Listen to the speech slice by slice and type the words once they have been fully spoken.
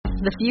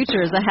The future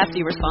is a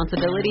hefty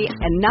responsibility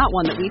and not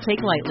one that we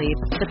take lightly.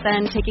 But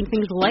then, taking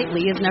things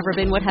lightly has never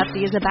been what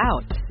Hefty is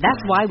about. That's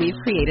why we've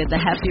created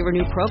the Hefty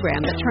Renew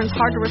program that turns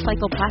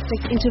hard-to-recycle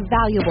plastics into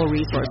valuable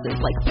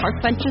resources like park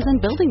benches and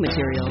building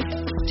materials.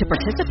 To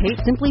participate,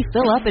 simply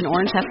fill up an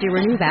orange Hefty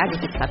Renew bag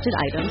with accepted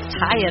items,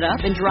 tie it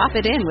up, and drop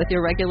it in with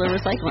your regular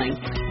recycling.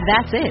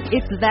 That's it.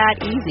 It's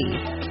that easy.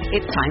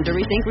 It's time to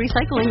rethink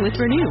recycling with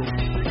Renew.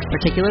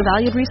 Particular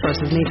valued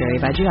resources may vary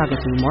by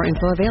geography. More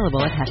info available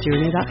at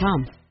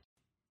heftyrenew.com.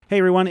 Hey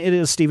everyone, it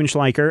is Steven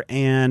Schleicher,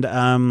 and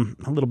a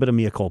little bit of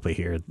mea culpa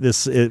here.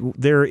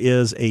 There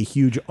is a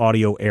huge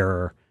audio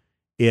error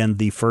in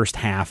the first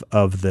half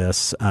of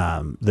this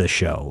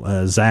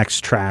show.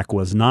 Zach's track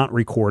was not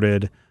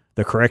recorded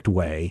the correct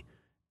way,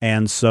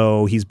 and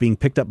so he's being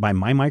picked up by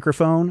my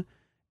microphone,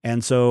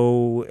 and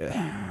so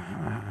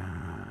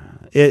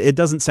it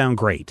doesn't sound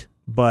great.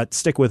 But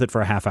stick with it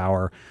for a half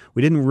hour.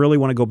 We didn't really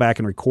want to go back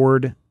and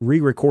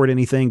re-record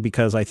anything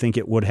because I think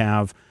it would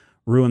have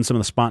ruined some of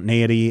the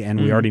spontaneity, and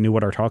we already knew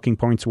what our talking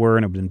points were,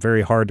 and it would have been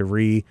very hard to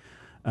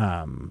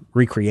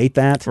recreate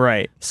that.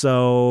 Right.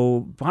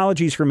 So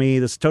apologies for me.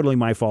 This is totally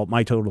my fault,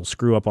 my total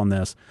screw up on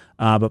this.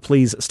 But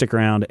please stick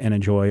around and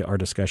enjoy our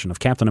discussion of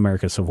Captain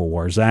America Civil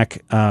War.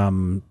 Zach,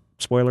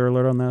 spoiler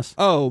alert on this?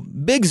 Oh,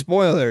 big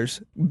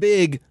spoilers.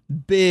 Big,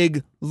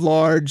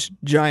 large,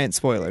 giant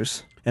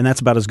spoilers. And that's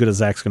about as good as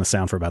Zach's going to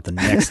sound for about the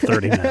next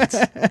 30 minutes.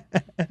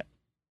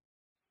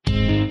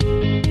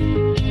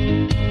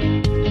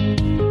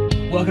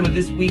 Welcome to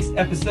this week's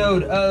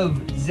episode of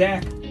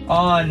Zach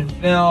on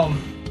Film.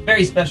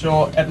 Very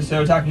special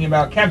episode talking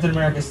about Captain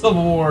America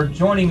Civil War.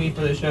 Joining me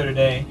for the show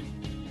today,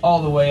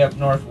 all the way up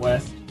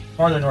northwest,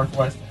 farther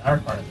northwest in our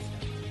part of this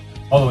country,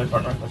 all the way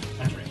far northwest of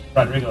the country,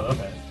 Rodrigo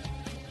Lopez.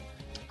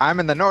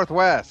 I'm in the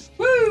northwest.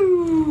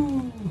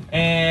 Woo!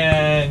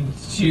 And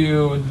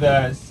to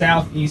the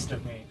southeast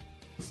of me.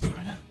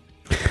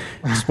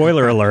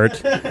 Spoiler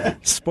alert.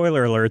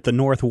 Spoiler alert, the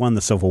North won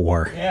the Civil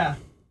War. Yeah,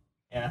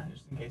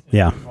 just in case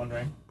anyone was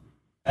wondering.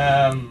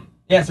 So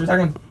we're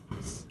talking about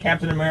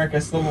Captain America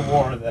Civil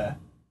War.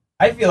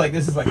 I feel like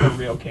this is like a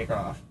real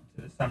kickoff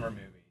to the summer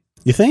movie.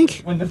 You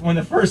think? When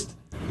the first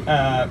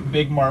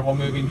big Marvel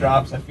movie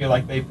drops, I feel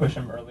like they push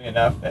them early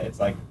enough that it's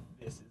like,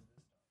 this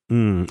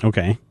is...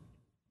 Okay.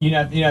 You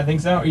not think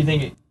so? Or you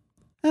think it...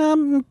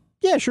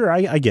 Yeah, sure.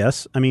 I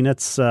guess. I mean,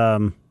 it's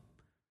what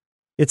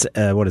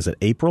is it?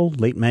 April,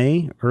 late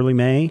May, early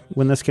May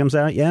when this comes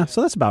out. Yeah.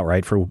 So that's about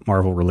right for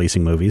Marvel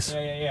releasing movies.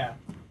 Yeah.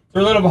 So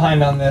we're a little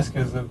behind on this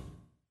because of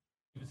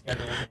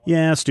schedules.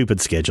 Yeah,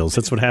 stupid schedules.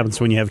 That's what happens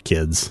when you have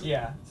kids.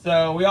 Yeah.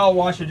 So we all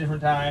watched at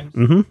different times.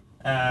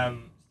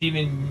 Mm-hmm.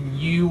 Steven,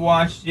 you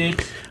watched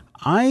it.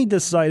 I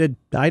decided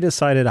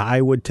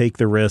I would take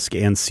the risk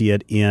and see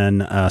it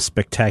in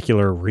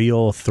spectacular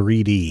real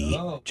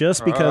 3D,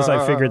 just because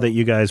I figured that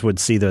you guys would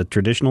see the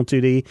traditional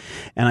 2D,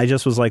 and I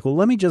just was like, well,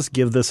 let me just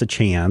give this a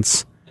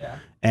chance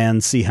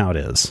and see how it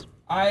is.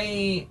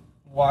 I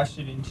watched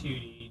it in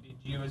 2D. Did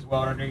you as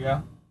well,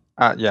 Rodrigo?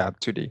 Yeah,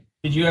 2D.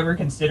 Did you ever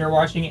consider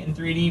watching it in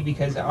 3D?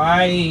 Because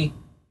I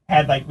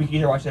had, we could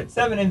either watch it at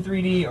 7 in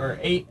 3D or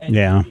 8 in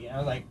 3D. And I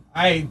was like,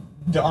 I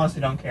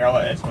honestly don't care. I'll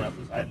let someone else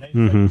decide. And they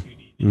just like 2D.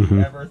 Did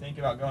you ever think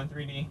about going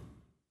 3D?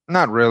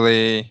 Not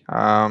really.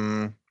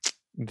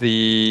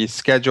 The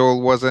schedule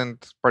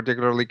wasn't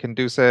particularly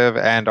conducive,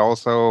 and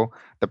also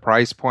the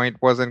price point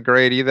wasn't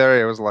great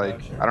either. It was like,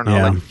 I don't know,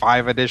 like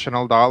 $5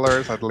 additional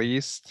at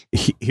least.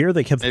 Here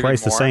they kept the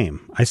price the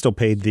same. I still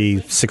paid the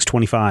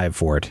 $6.25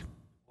 for it.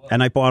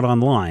 And I bought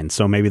online,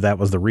 so maybe that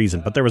was the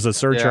reason. But there was a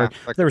surcharge.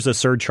 There was a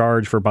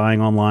surcharge for buying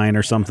online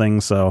or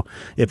something, so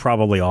it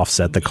probably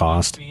offset the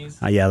cost.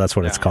 Yeah, that's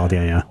what it's called.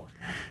 Yeah.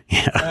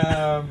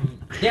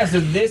 So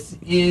this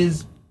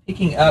is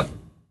picking up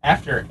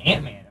after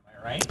Ant-Man, am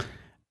I right?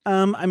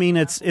 I mean,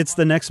 it's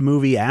the next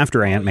movie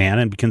after Ant-Man,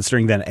 and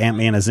considering that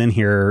Ant-Man is in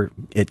here,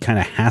 it kind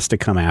of has to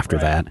come after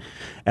that.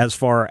 As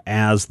far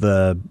as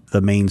the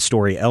main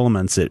story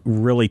elements, it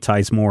really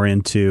ties more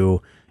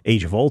into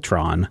Age of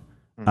Ultron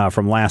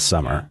from last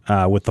summer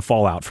with the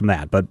fallout from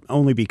that, but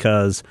only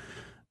because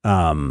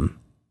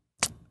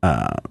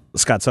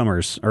Scott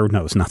Summers, or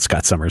no, it's not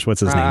Scott Summers.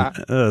 What's his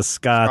name?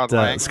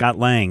 Scott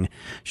Lang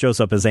shows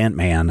up as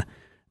Ant-Man.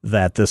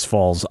 That this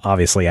falls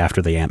obviously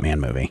after the Ant-Man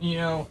movie. You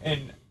know,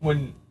 and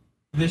when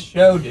this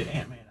show did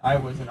Ant-Man, I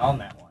wasn't on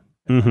that one.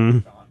 Mm-hmm.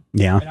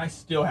 Yeah. And I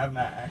still have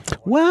not actually.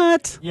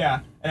 What?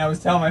 Yeah. And I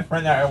was telling my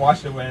friend that I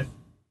watched it with,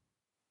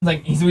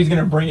 he's going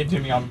to bring it to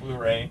me on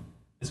Blu-ray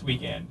this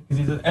weekend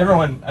because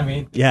everyone. I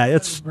mean,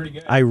 it's pretty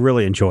good. I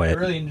really enjoy it. I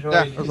really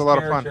enjoyed it was a lot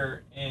of fun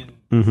in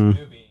this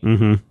movie.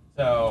 Mm-hmm.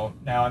 So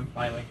now I'm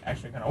finally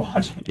actually going to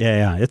watch it.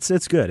 Yeah,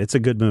 it's good. It's a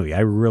good movie. I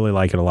really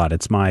like it a lot.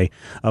 It's my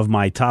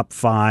top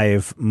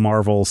 5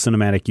 Marvel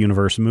Cinematic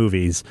Universe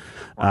movies.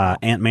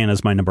 Ant-Man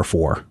is my number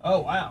 4. Oh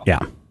wow! Yeah,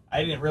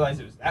 I didn't realize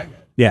it was that good.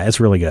 Yeah, it's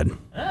really good.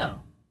 Oh,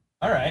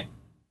 all right.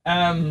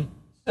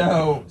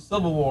 So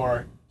Civil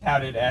War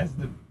touted as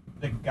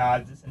the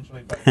gods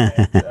essentially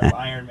of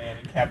Iron Man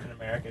and Captain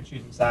America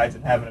choosing sides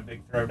and having a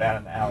big throwdown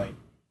in the alley.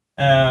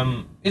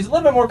 is a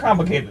little bit more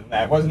complicated than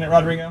that, wasn't it,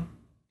 Rodrigo?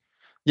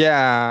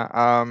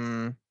 Yeah.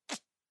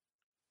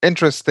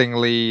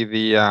 Interestingly,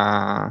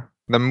 the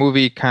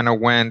movie kind of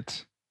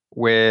went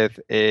with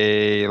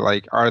a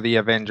like, are the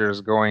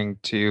Avengers going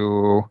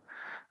to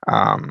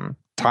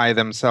tie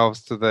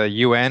themselves to the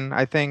UN?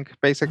 I think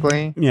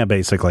basically. Yeah,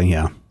 basically,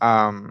 yeah.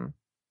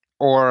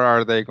 Or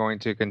are they going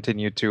to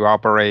continue to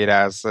operate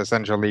as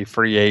essentially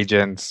free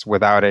agents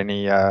without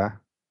any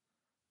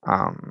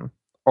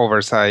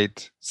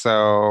oversight?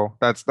 So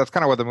that's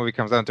kind of what the movie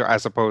comes down to,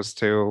 as opposed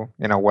to,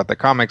 you know, what the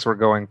comics were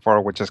going for,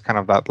 which is kind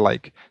of that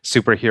like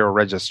superhero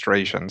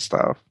registration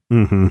stuff.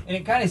 Mm-hmm. And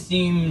it kind of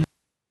seems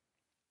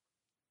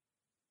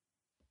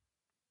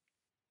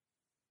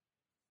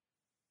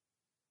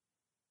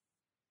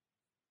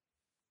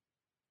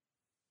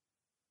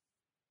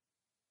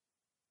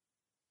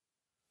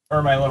or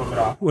am I a little bit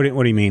off? What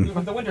do you mean?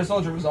 But the Winter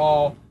Soldier was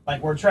all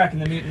like, we're tracking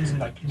the mutants and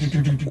like.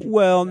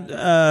 Well,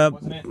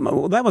 wasn't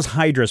it? that was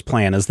Hydra's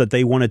plan, is that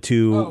they wanted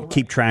to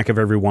keep track of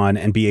everyone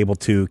and be able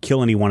to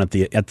kill anyone at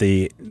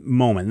the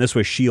moment. This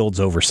was Shield's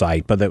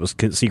oversight, but that was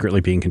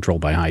secretly being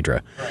controlled by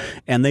Hydra,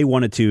 and they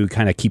wanted to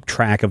kind of keep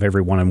track of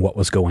everyone and what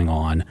was going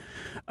on.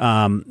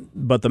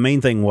 But the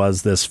main thing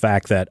was this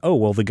fact that, oh,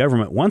 well, the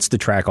government wants to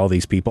track all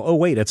these people. Oh,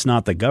 wait, it's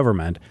not the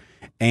government.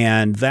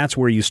 And that's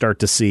where you start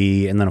to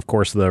see, and then, of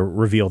course, the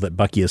reveal that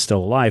Bucky is still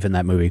alive in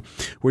that movie,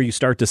 where you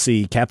start to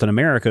see Captain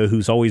America,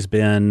 who's always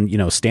been, you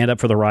know, stand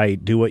up for the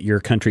right, do what your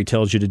country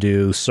tells you to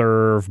do,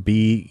 serve,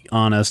 be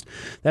honest.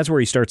 That's where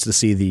he starts to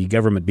see the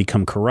government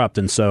become corrupt.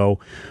 And so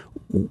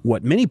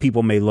what many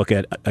people may look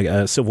at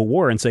a civil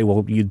war and say,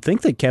 well, you'd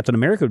think that Captain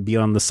America would be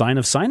on the sign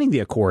of signing the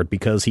accord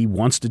because he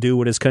wants to do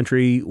what his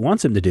country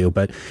wants him to do.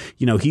 But,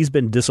 you know, he's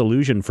been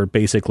disillusioned for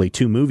basically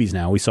 2 movies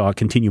now. We saw it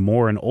continue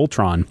more in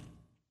Ultron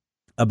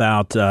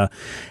about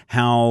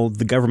how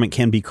the government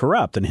can be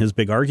corrupt. And his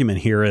big argument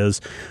here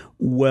is,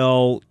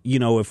 well, you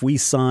know, if we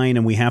sign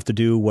and we have to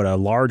do what a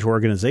large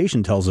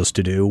organization tells us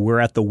to do, we're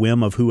at the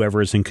whim of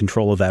whoever is in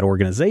control of that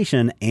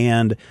organization,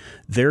 and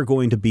they're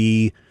going to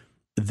be,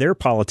 their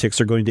politics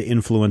are going to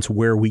influence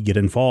where we get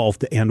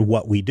involved and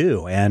what we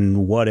do.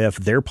 And what if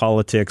their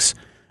politics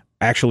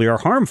actually are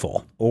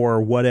harmful?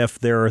 Or what if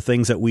there are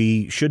things that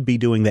we should be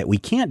doing that we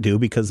can't do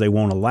because they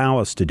won't allow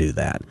us to do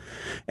that?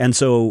 And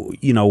so,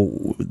 you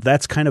know,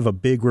 that's kind of a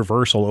big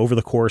reversal over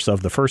the course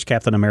of the first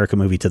Captain America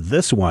movie to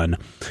this one,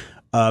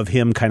 of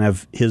him kind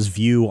of his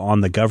view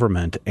on the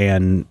government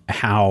and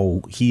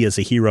how he as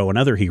a hero and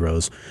other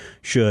heroes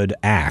should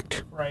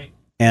act. Right.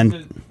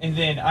 And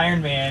then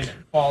Iron Man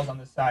falls on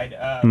the side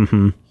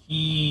of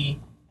he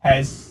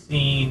has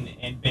seen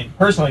and been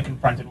personally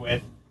confronted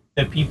with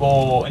the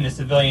people and the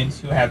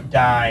civilians who have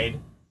died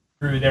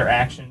through their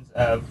actions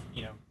of,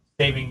 you know,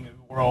 saving the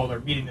world or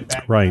beating the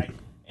bad guy.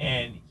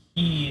 And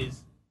he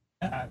is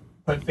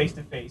put face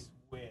to face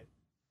with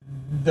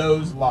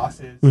those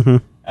losses,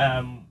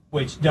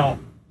 which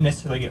don't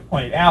necessarily get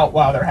pointed out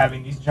while they're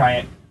having these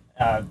giant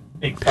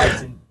big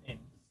fights in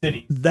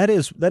cities. That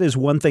is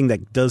one thing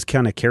that does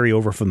kind of carry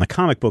over from the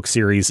comic book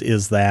series,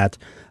 is that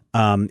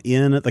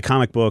in the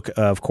comic book,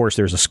 of course,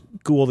 there's a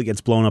school that gets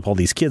blown up, all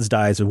these kids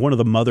dies, and one of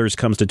the mothers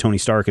comes to Tony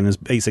Stark and is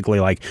basically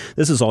like,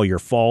 this is all your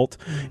fault.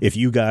 If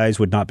you guys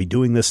would not be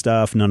doing this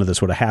stuff, none of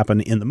this would have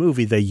happened. In the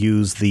movie, they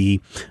use the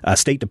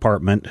State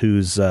Department,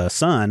 whose her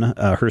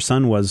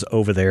son was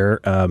over there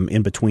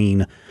in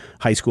between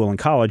high school and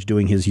college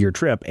doing his year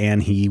trip,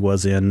 and he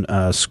was in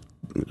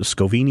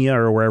Scovenia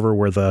or wherever,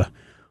 where the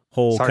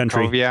whole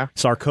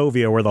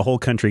Sarkovia, where the whole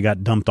country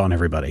got dumped on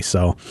everybody.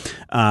 So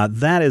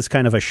that is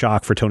kind of a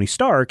shock for Tony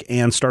Stark,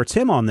 and starts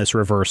him on this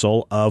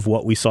reversal of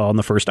what we saw in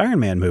the first Iron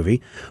Man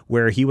movie,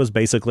 where he was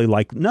basically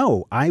like,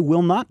 no, I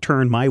will not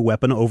turn my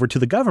weapon over to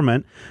the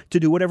government to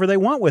do whatever they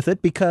want with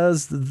it,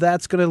 because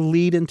that's going to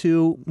lead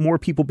into more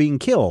people being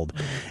killed.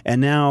 And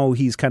now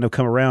he's kind of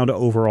come around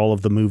over all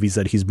of the movies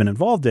that he's been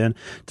involved in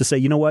to say,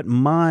 you know what,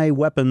 my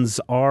weapons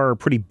are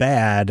pretty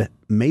bad.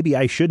 Maybe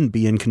I shouldn't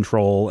be in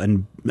control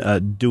and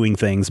doing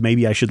things.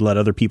 Maybe I should let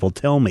other people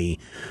tell me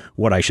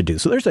what I should do.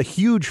 So there's a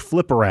huge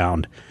flip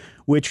around,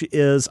 which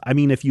is, I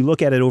mean, if you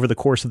look at it over the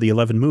course of the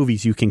 11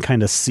 movies, you can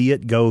kind of see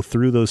it go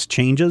through those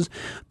changes.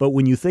 But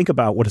when you think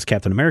about what does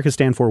Captain America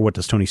stand for, what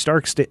does Tony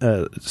Stark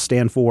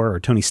stand for, or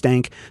Tony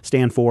Stank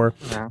stand for,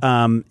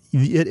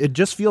 it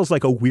just feels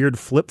like a weird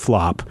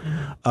flip-flop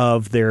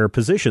of their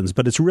positions.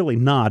 But it's really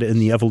not in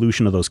the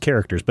evolution of those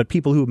characters. But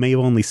people who may have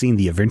only seen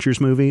the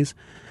Avengers movies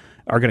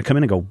are going to come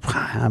in and go,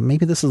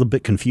 maybe this is a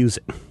bit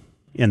confusing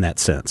in that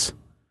sense.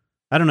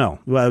 I don't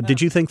know.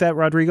 Did you think that,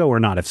 Rodrigo, or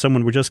not? If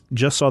someone were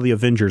just saw the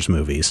Avengers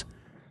movies.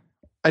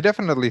 I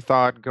definitely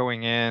thought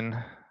going in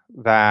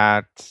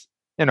that,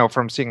 you know,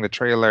 from seeing the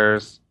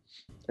trailers,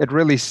 it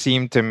really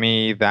seemed to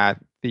me that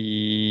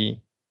the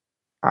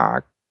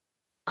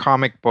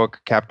comic book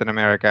Captain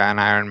America and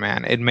Iron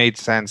Man, it made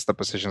sense, the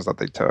positions that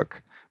they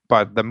took.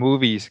 But the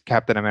movies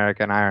Captain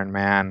America and Iron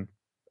Man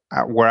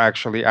were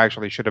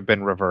actually should have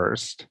been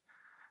reversed.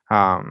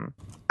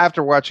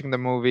 After watching the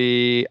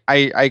movie,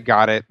 I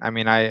got it. I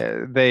mean,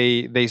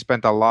 they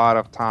spent a lot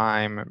of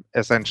time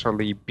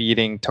essentially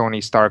beating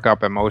Tony Stark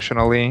up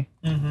emotionally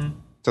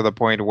to the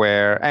point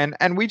where,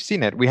 and we've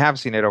seen it. We have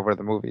seen it over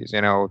the movies.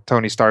 You know,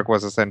 Tony Stark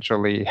was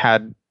essentially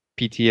had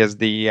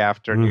PTSD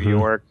after New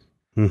York,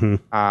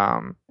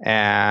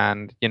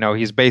 and you know,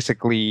 he's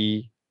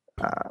basically.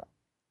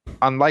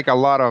 Unlike a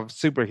lot of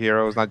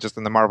superheroes, not just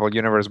in the Marvel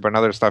universe, but in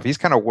other stuff, he's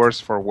kind of worse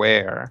for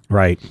wear.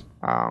 Right.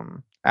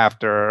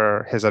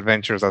 After his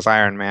adventures as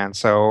Iron Man.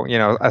 So, you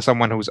know, as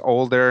someone who's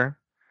older,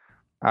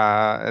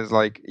 is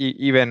like,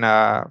 even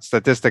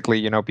statistically,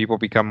 you know, people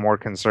become more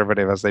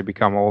conservative as they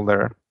become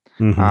older.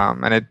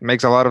 And it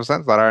makes a lot of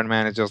sense that Iron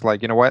Man is just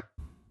like, you know what?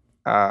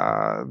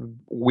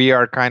 We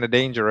are kind of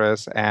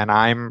dangerous, and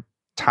I'm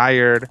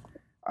tired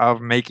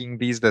of making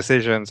these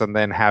decisions and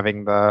then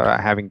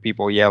having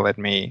people yell at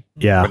me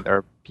when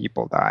their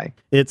people die.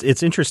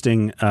 It's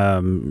interesting.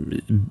 A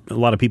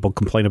lot of people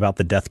complain about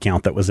the death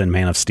count that was in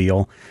Man of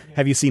Steel.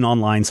 Have you seen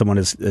online? Someone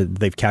has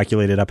they've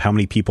calculated up how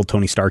many people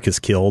Tony Stark has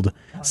killed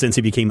since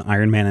he became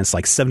Iron Man. And it's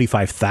like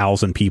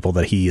 75,000 people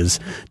that he is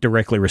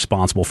directly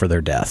responsible for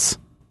their deaths.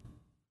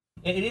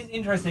 It is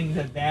interesting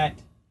that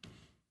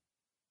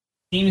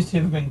seems to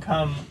have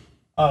become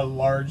a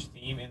large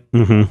theme in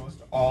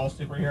almost all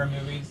superhero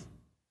movies.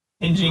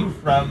 Hinging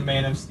from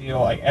Man of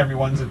Steel, like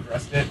everyone's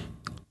addressed it.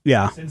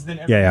 Yeah. Since then,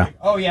 like,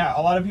 oh yeah,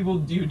 a lot of people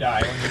do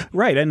die.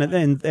 Right,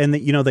 and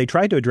you know, they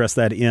tried to address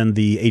that in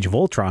the Age of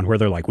Ultron, where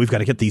they're like, we've got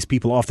to get these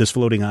people off this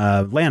floating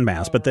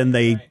landmass. But then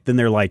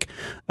they're like,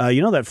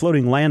 you know, that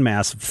floating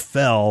landmass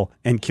fell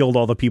and killed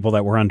all the people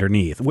that were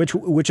underneath,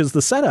 which is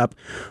the setup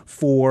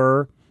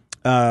for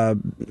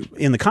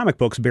in the comic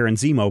books Baron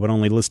Zemo, but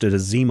only listed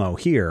as Zemo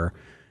here,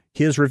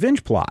 his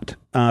revenge plot,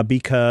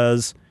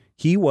 because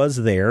he was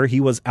there. He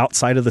was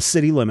outside of the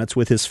city limits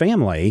with his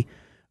family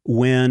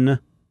when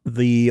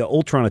the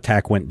Ultron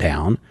attack went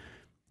down.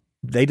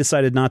 They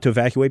decided not to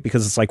evacuate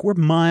because it's like, we're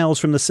miles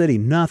from the city.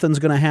 Nothing's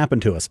going to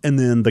happen to us. And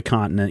then the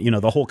continent, you know,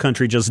 the whole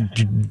country just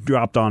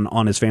dropped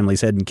on his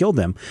family's head and killed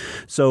them.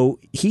 So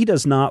he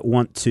does not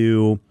want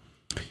to,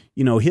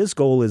 you know, his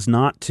goal is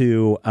not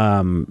to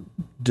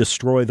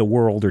destroy the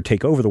world or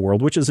take over the world,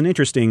 which is an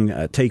interesting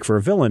take for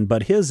a villain,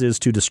 but his is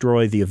to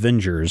destroy the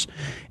Avengers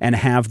and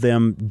have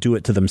them do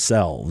it to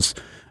themselves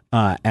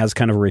as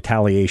kind of a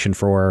retaliation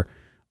for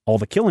all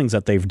the killings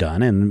that they've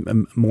done,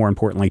 and more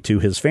importantly to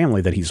his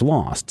family that he's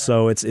lost.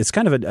 So it's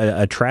kind of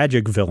a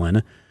tragic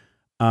villain,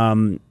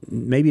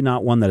 maybe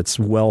not one that's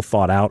well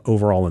thought out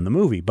overall in the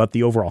movie, but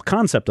the overall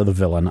concept of the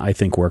villain I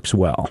think works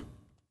well.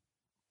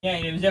 Yeah,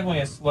 it was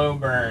definitely a slow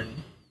burn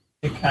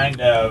to kind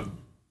of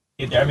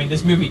get there. I mean,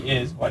 this movie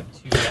is, what,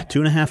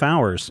 2.5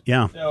 hours,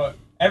 yeah. So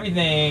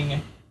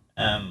everything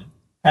kind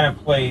of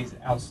plays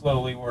out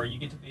slowly where you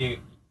get to be...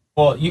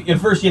 Well, at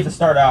first you have to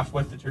start off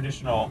with the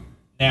traditional,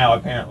 now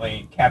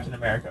apparently, Captain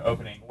America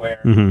opening,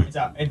 where it's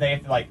out, and they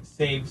have to, like,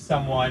 save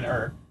someone,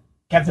 or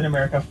Captain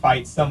America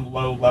fights some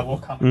low-level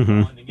comic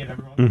villain to get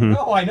everyone,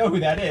 oh, I know who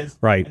that is.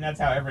 Right. And that's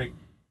how every...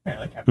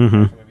 Apparently Captain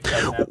America movie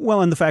starts out. Well,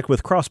 and the fact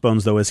with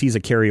Crossbones, though, is he's a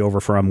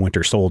carryover from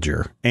Winter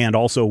Soldier. And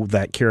also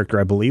that character,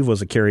 I believe,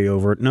 was a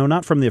carryover. No,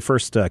 not from the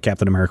first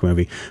Captain America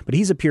movie, but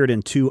he's appeared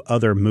in 2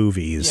 other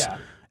movies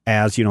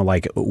as, you know,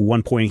 like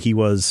one point he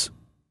was...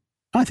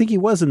 I think he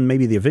was in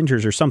maybe the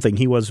Avengers or something.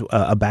 He was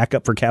a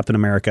backup for Captain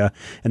America.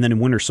 And then in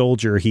Winter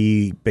Soldier,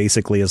 he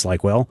basically is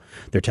like, well,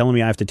 they're telling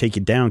me I have to take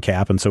you down,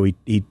 Cap. And so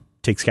he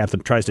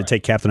tries to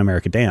take Captain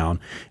America down,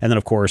 and then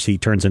of course he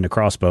turns into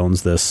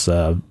Crossbones, this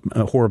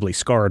horribly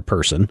scarred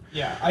person.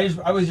 Yeah,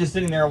 I was just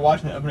sitting there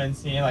watching the opening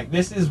scene, like,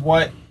 this is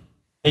what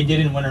they did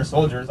in Winter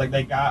Soldier. It's like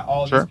they got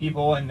all these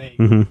people and they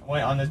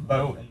went on this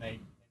boat and they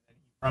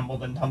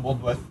rumbled and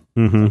tumbled with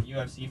some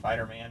UFC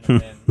fighter man,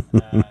 and then you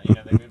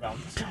know, they moved on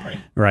with the story.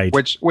 Right,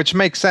 which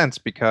makes sense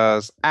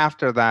because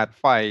after that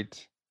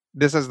fight,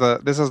 this is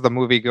the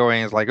movie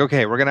going is like,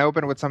 okay, we're gonna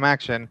open with some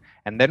action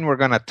and then we're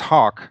gonna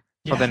talk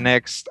for the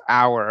next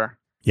hour,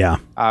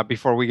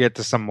 before we get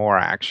to some more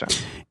action.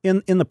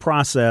 In the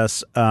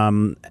process,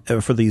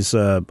 for these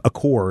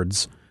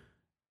accords,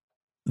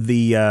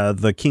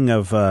 the king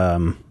of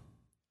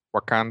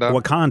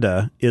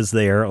Wakanda is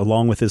there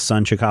along with his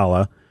son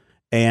T'Challa,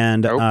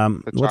 and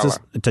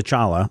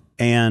T'Challa,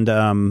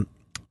 and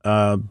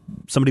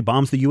somebody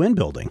bombs the UN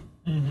building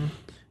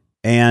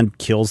and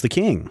kills the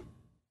king,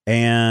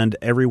 and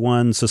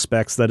everyone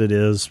suspects that it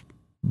is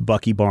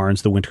Bucky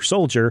Barnes, the Winter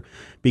Soldier,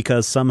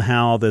 because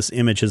somehow this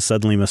image has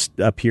suddenly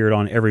appeared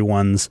on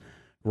everyone's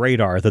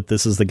radar that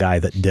this is the guy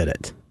that did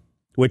it,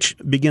 which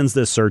begins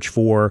this search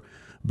for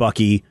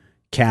Bucky.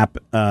 Cap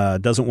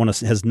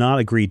has not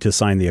agreed to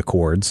sign the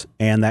Accords,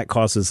 and that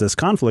causes this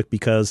conflict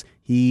because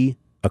he,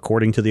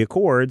 according to the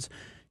Accords,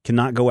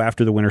 cannot go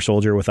after the Winter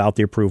Soldier without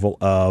the approval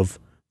of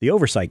the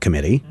Oversight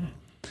Committee,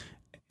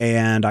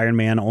 and Iron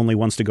Man only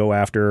wants to go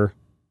after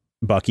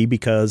Bucky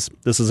because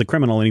this is a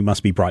criminal and he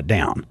must be brought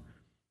down.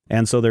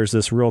 And so there's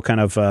this real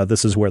kind of,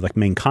 this is where the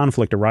main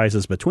conflict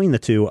arises between the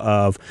two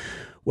of,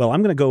 well,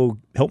 I'm going to go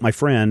help my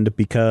friend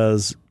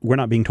because we're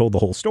not being told the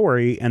whole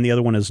story. And the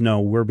other one is,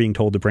 no, we're being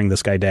told to bring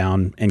this guy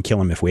down and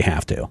kill him if we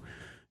have to.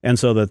 And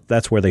so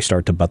that's where they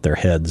start to butt their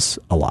heads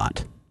a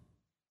lot.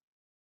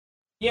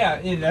 Yeah,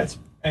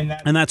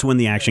 and that's when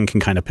the action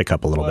can kind of pick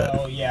up a little bit.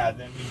 Well, yeah,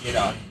 then we get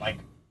on like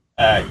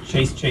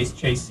chase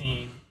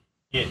scene.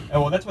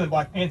 That's when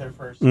Black Panther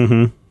first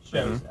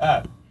shows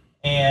up,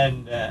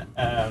 and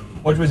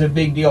which was a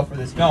big deal for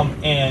this film.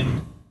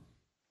 And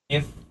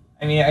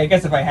I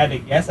guess if I had to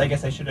guess, I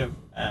guess I should have,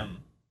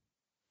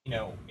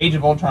 Age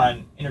of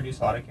Ultron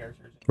introduced a lot of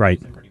characters, and right?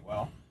 Them pretty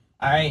well.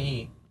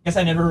 I guess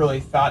I never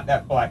really thought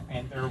that Black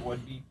Panther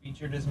would be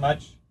featured as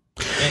much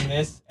in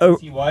this as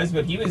he was,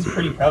 but he was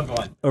pretty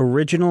prevalent.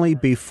 Originally,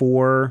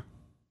 before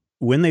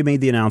when they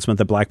made the announcement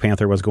that Black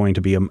Panther was going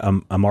to be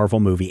a Marvel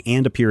movie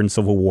and appear in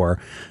Civil War,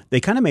 they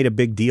kind of made a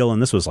big deal,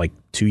 and this was like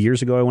 2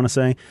 years ago, I want to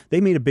say.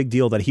 They made a big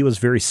deal that he was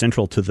very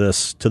central to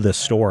this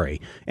story,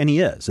 and he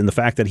is. And the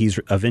fact that he's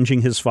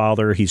avenging his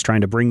father, he's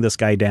trying to bring this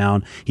guy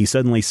down, he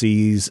suddenly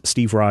sees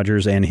Steve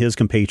Rogers and his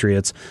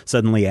compatriots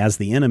suddenly as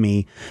the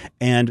enemy,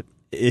 and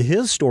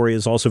his story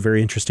is also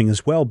very interesting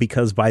as well,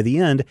 because by the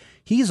end,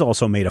 he's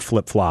also made a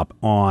flip-flop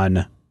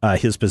on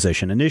his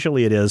position.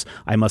 Initially, it is,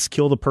 I must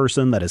kill the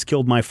person that has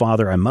killed my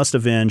father. I must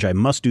avenge. I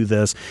must do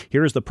this.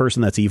 Here's the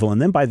person that's evil.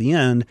 And then by the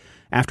end,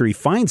 after he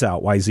finds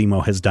out why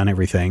Zemo has done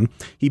everything,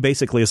 he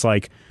basically is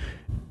like,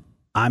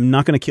 I'm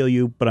not going to kill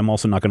you, but I'm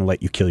also not going to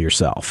let you kill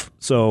yourself.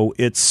 So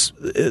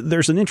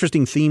there's an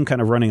interesting theme kind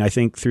of running, I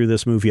think, through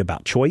this movie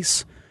about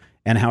choice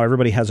and how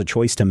everybody has a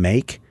choice to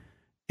make.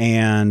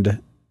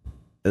 And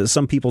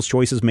some people's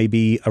choices may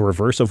be a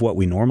reverse of what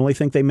we normally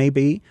think they may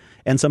be,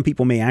 and some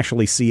people may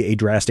actually see a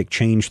drastic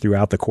change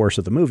throughout the course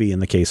of the movie, in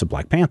the case of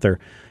Black Panther,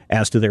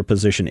 as to their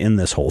position in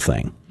this whole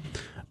thing.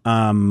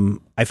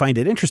 I find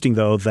it interesting,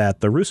 though, that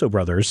the Russo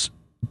brothers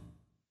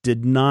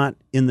did not,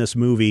 in this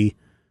movie,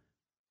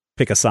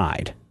 pick a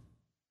side.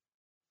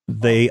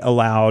 They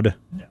allowed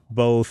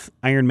both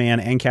Iron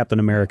Man and Captain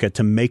America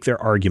to make their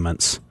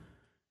arguments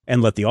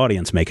and let the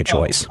audience make a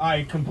choice.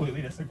 I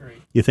completely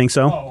disagree. You think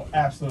so? Oh,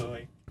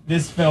 absolutely.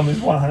 This film is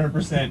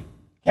 100%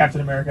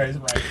 Captain America is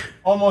right.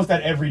 Almost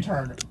at every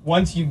turn.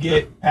 Once you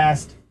get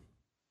past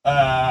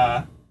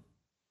the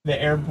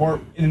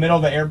airport, in the middle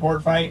of the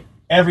airport fight,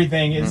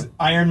 everything is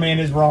Iron Man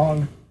is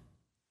wrong.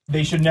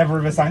 They should never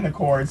have assigned the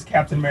cords.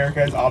 Captain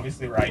America is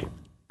obviously right.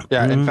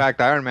 Yeah, in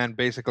fact, Iron Man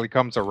basically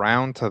comes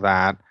around to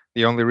that.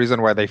 The only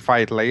reason why they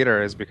fight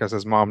later is because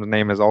his mom's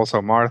name is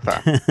also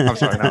Martha. I'm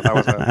sorry, no, that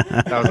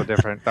was a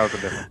different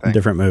thing.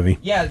 Different movie.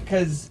 Yeah,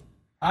 because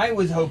I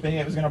was hoping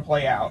it was going to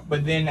play out,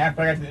 but then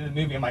after I got to the end of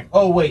the movie, I'm like,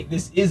 oh wait,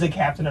 this is a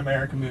Captain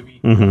America movie.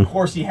 Of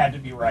course he had to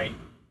be right.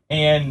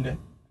 And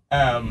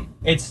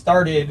it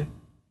started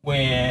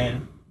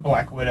when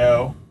Black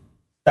Widow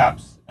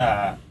stops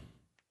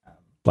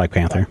Black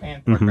Panther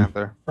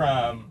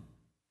from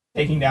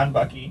taking down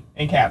Bucky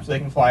and Cap so they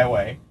can fly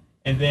away.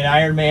 And then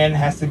Iron Man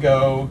has to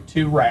go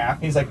to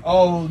Raph. He's like,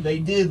 oh, they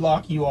did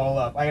lock you all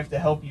up. I have to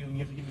help you, and you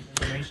have to give me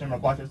information. I'm going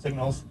to block their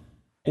signals.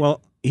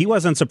 Well, he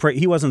wasn't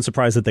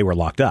surprised that they were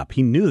locked up.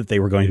 He knew that they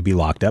were going to be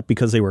locked up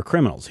because they were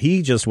criminals.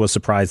 He just was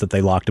surprised that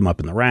they locked him up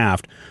in the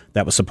raft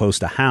that was supposed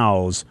to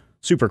house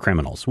super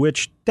criminals,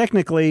 which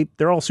technically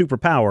they're all super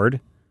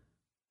powered.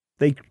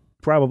 They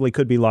probably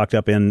could be locked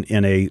up in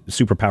a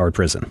super powered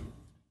prison.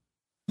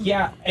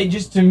 Yeah,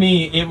 to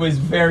me, it was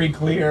very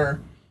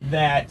clear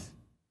that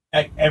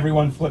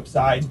everyone flipped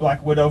sides.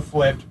 Black Widow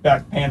flipped,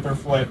 Black Panther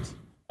flipped.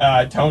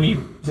 Tony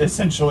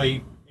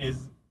essentially is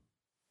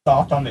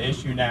soft on the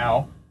issue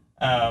now.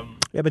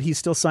 Yeah, but he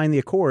still signed the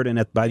accord, and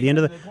at the end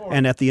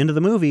of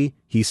the movie,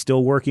 he's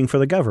still working for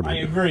the government.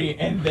 I agree,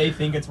 and they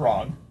think it's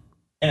wrong.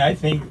 And I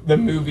think the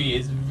movie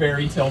is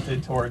very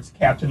tilted towards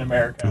Captain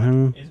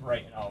America is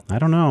right in all. I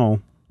don't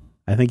know.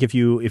 I think if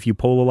you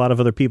poll a lot of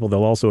other people,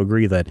 they'll also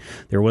agree that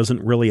there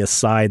wasn't really a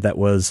side that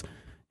was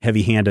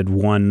heavy-handed.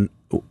 One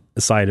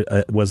side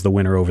was the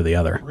winner over the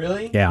other.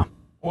 Really? Yeah.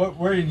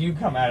 Where did you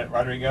come at it,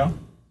 Rodrigo?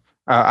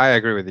 I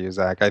agree with you,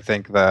 Zach. I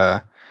think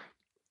the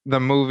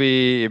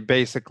movie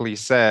basically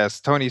says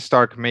Tony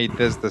Stark made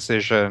this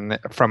decision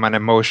from an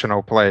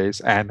emotional place,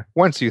 and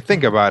once you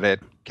think about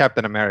it,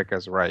 Captain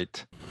America's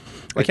right.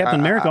 But Captain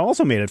America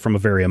also made it from a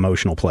very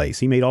emotional place.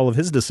 He made all of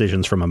his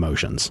decisions from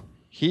emotions.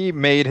 He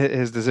made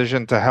his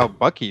decision to help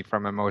Bucky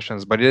from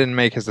emotions, but he didn't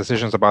make his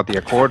decisions about the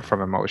Accord from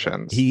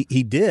emotions. He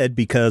did,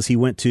 because he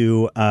went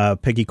to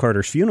Peggy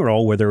Carter's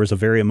funeral, where there was a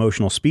very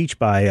emotional speech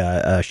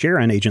by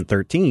Sharon, Agent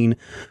 13,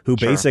 who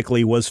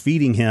basically was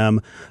feeding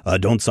him,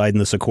 don't side in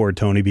this Accord,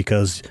 Tony,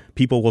 because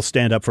people will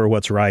stand up for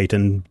what's right,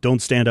 and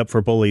don't stand up for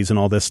bullies and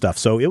all this stuff.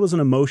 So it was an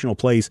emotional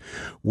place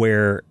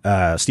where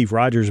Steve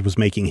Rogers was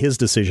making his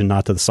decision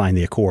not to sign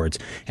the Accords,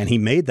 and he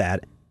made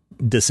that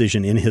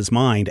decision in his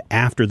mind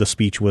after the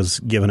speech was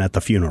given at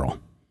the funeral.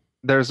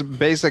 There's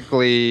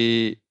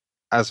basically,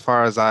 as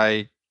far as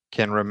I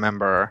can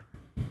remember,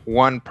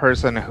 one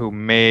person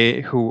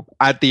who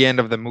at the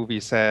end of the movie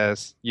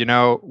says,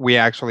 we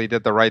actually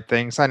did the right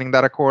thing signing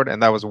that Accord,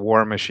 and that was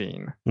War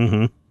Machine.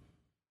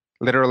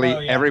 Literally Oh,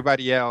 yeah.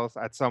 everybody else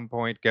at some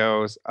point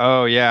goes,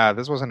 "Oh yeah,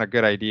 this wasn't a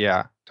good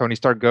idea." Tony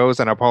Stark goes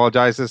and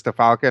apologizes to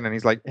Falcon, and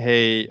he's like,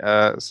 "Hey,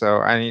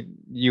 so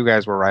you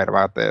guys were right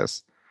about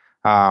this."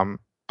 Um,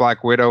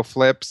 Black Widow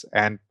flips,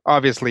 and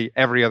obviously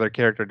every other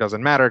character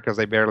doesn't matter because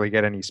they barely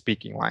get any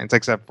speaking lines,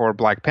 except for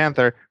Black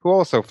Panther, who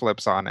also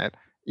flips on it,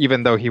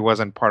 even though he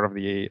wasn't part of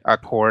the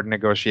Accord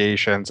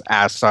negotiations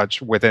as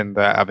such within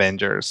the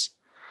Avengers.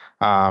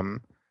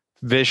 Um,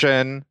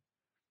 Vision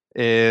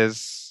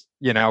is,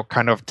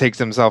 kind of takes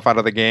himself out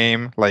of the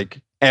game.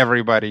 Like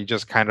everybody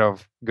just kind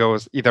of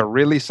goes either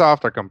really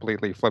soft or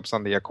completely flips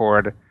on the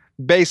Accord,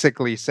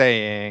 basically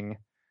saying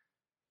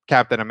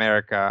Captain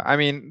America. I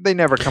mean, they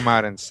never come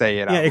out and say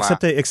it. Yeah, out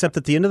except loud. except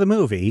at the end of the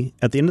movie.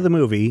 At the end of the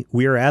movie,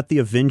 we are at the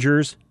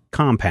Avengers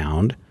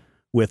compound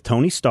with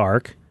Tony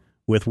Stark,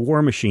 with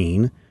War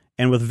Machine,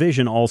 and with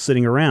Vision all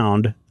sitting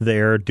around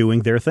there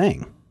doing their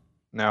thing.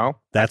 No,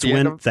 That's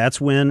when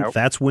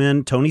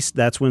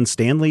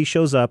Stan Lee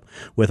shows up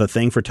with a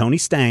thing for Tony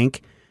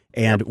Stank,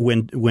 and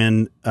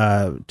when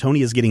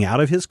Tony is getting out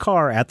of his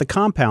car at the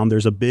compound,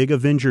 there's a big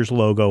Avengers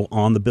logo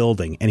on the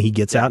building, and he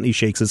gets out and he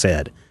shakes his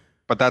head.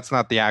 But that's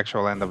not the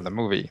actual end of the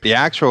movie. The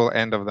actual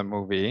end of the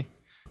movie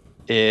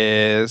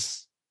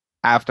is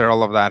after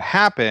all of that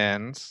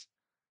happens,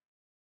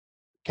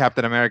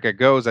 Captain America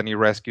goes and he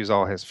rescues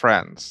all his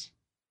friends.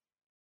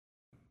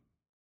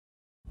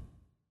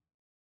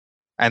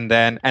 And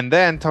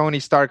then Tony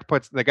Stark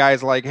puts the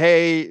guy's like,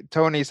 "Hey,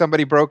 Tony,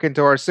 somebody broke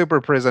into our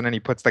super prison," and he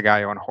puts the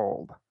guy on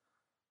hold.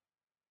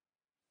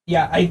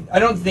 Yeah, I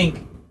don't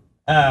think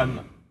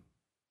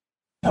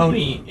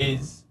Tony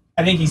is.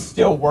 I think he's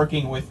still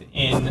working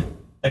within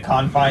the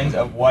confines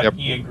of what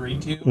he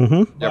agreed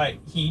to, but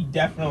he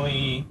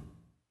definitely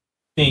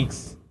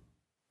thinks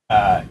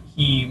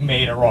he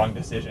made a wrong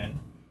decision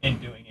in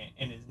doing it,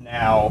 and is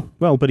now.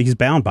 Well, but he's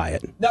bound by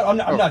it. No, I'm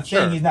not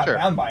saying he's not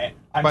bound by it.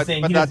 I'm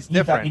saying that's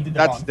different. He did the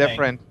That's wrong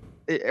different.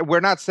 thing. We're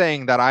not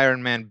saying that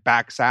Iron Man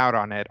backs out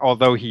on it,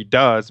 although he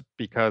does,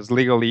 because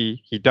legally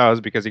he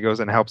does, because he goes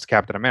and helps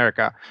Captain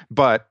America.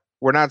 But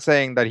we're not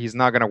saying that he's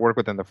not going to work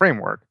within the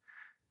framework.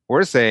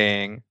 We're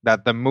saying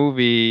that the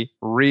movie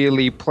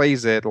really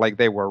plays it like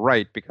they were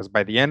right, because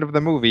by the end of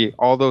the movie,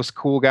 all those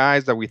cool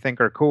guys that we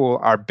think are cool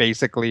are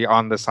basically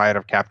on the side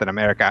of Captain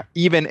America,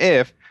 even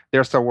if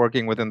they're still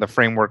working within the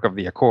framework of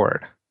the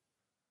Accord.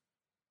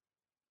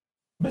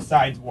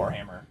 Besides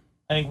Warhammer.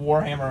 I think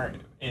Warhammer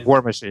is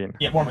War Machine.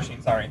 Yeah, War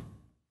Machine. Sorry.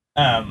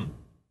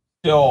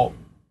 Still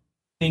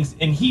thinks,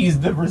 and he's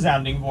the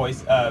resounding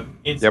voice of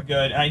it's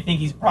good. And I think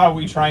he's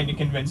probably trying to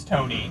convince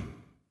Tony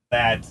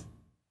that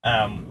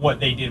what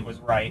they did was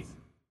right.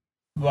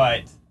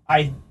 But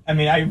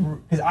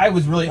because I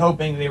was really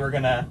hoping they were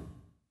gonna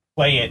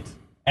play it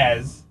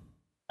as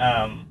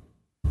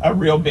a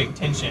real big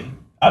tension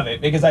of it,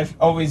 because I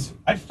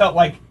felt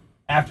like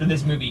after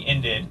this movie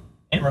ended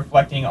and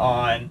reflecting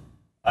on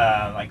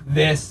like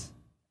this.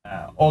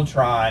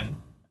 Ultron,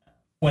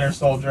 Winter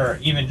Soldier,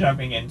 even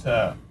jumping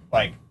into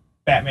like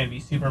Batman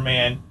v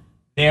Superman,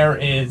 there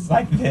is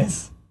like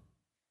this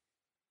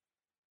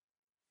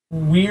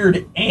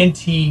weird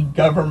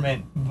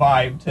anti-government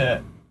vibe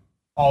to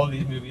all of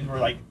these movies, where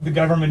like the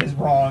government is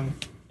wrong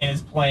and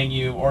is playing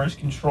you or is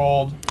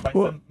controlled by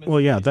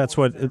well, yeah, that's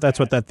what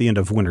at the end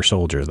of Winter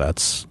Soldier.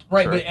 That's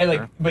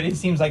right, but it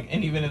seems like,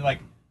 and even in like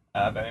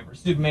Batman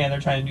vs Superman, they're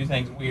trying to do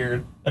things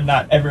weird. They're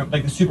not the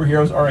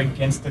superheroes are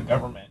against the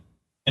government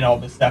and all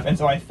this stuff. And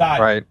so I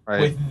thought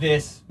with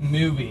this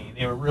movie,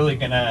 they were really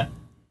going to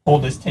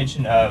hold this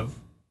tension of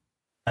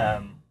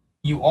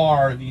you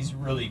are these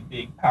really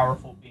big,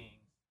 powerful beings.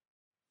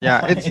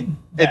 Yeah,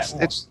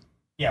 it's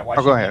yeah, why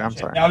go ahead, I'm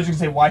sorry. I was just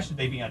going to say, why should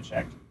they be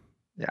unchecked?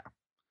 Yeah.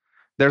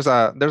 There's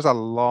a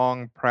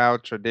long,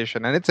 proud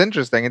tradition, and it's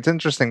interesting. It's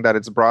interesting that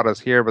it's brought us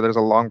here, but there's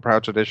a long,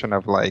 proud tradition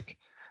of like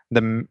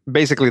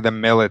basically the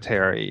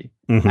military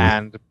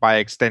and by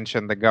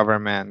extension the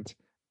government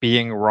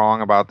being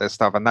wrong about this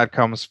stuff. And that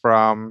comes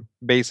from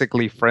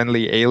basically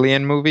friendly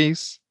alien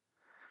movies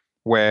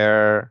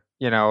where,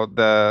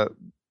 the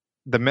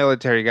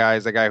military guy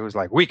is the guy who's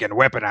like, we can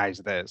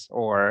weaponize this,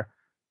 or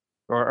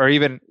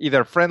even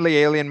either friendly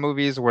alien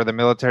movies where the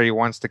military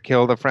wants to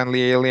kill the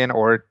friendly alien,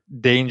 or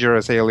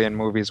dangerous alien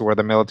movies where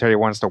the military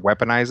wants to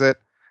weaponize it.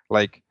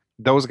 Like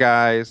those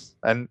guys,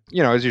 and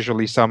it's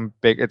usually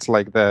it's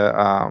like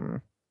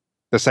the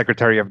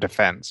Secretary of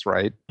Defense,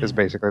 right? Is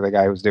basically the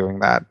guy who's doing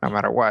that no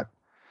matter what.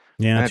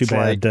 Yeah, too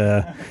bad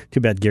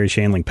Gary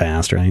Shandling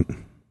passed, right?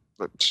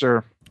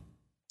 Sure.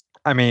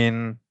 I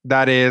mean,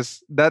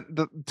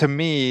 to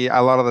me,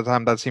 a lot of the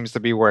time that seems to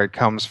be where it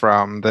comes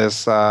from,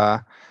 this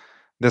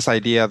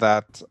idea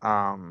that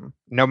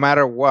no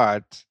matter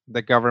what,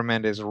 the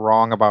government is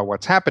wrong about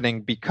what's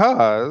happening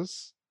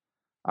because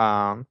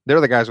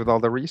they're the guys with all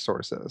the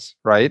resources,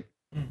 right?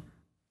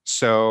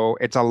 So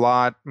it's a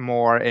lot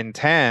more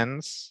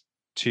intense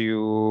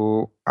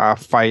to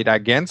fight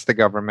against the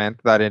government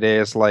than it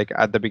is like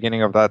at the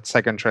beginning of that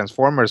second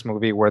Transformers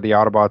movie where the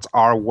Autobots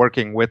are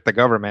working with the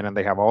government and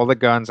they have all the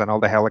guns and all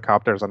the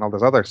helicopters and all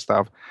this other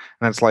stuff.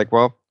 And it's like,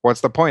 well,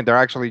 what's the point? They're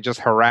actually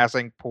just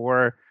harassing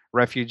poor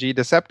refugee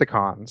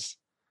Decepticons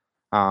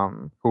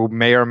who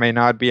may or may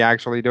not be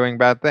actually doing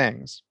bad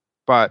things.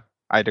 But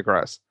I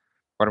digress.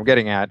 What I'm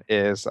getting at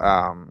is,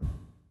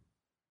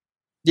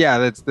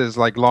 there's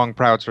like long,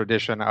 proud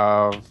tradition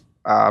of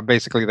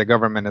basically the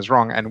government is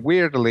wrong. And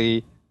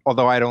weirdly,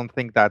 although I don't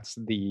think that's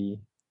the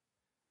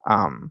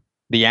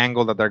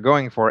angle that they're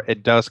going for,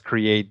 it does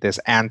create this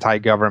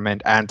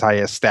anti-government,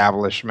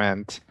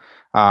 anti-establishment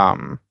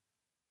kind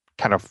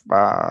of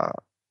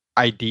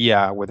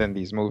idea within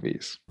these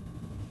movies.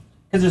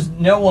 Because there's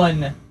no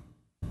one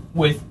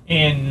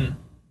within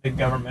the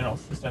governmental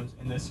systems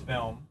in this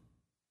film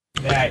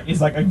that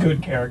is like a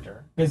good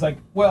character. It's like,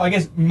 well, I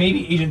guess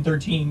maybe Agent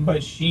 13,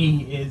 but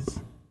she is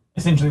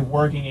essentially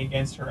working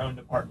against her own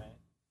department.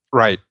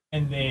 Right.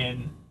 And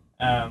then,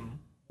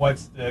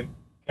 what's the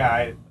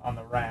guy on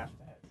the raft?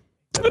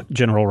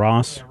 General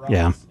Ross.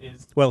 Yeah.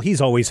 Well,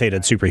 he's always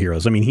hated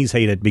superheroes. I mean, he's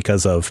hated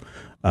because of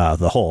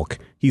the Hulk.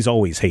 He's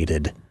always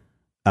hated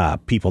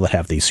people that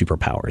have these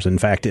superpowers. In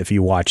fact, if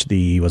you watch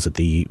was it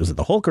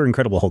the Hulk or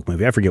Incredible Hulk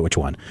movie? I forget which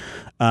one,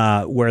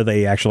 where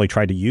they actually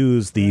tried to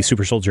use the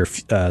super soldier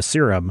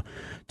serum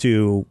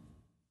to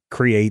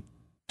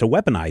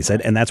weaponize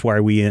it, and that's why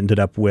we ended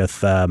up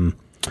with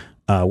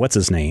what's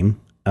his name?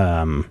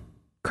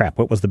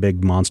 What was the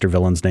big monster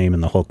villain's name in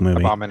the Hulk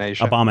movie?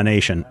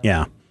 Abomination.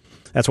 Yeah.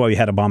 That's why we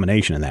had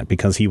Abomination in that,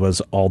 because he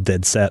was all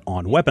dead set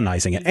on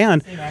weaponizing it.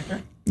 And same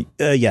actor?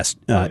 Yes.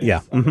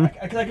 Yeah. Mm-hmm.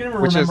 I can never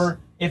remember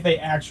if they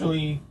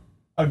actually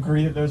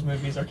agree that those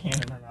movies are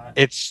canon or not.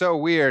 It's so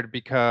weird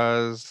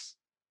because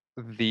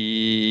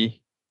in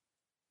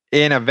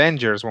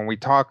Avengers, when we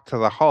talk to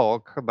the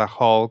Hulk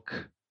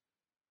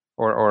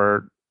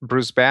or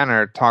Bruce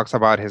Banner talks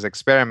about his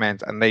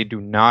experiments, and they do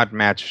not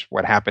match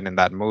what happened in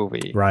that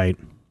movie. Right.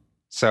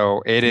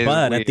 So it is.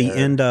 But weird. At the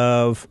end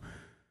of,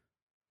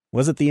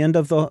 was it the end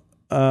of the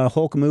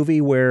Hulk movie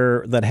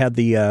that had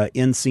the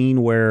end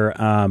scene where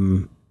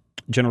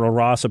General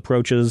Ross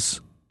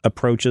approaches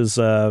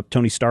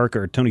Tony Stark,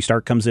 or Tony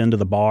Stark comes into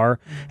the bar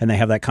and they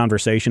have that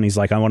conversation. He's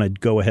like, I want to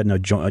go ahead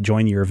and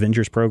join your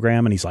Avengers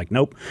program. And he's like,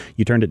 nope,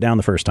 you turned it down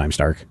the first time,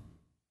 Stark.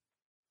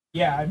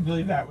 Yeah, I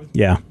believe that was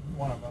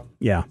one of them.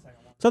 Yeah.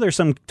 So there's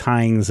some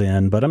tyings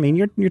in, but I mean,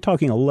 you're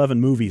talking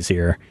 11 movies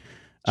here.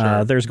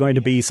 Sure. There's going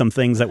to be some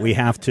things that we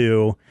have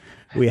to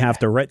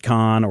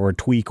retcon or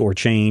tweak or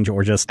change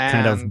or just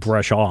kind of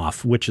brush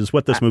off, which is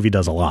what this movie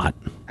does a lot.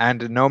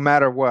 And no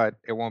matter what,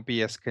 it won't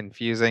be as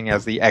confusing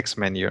as the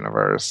X-Men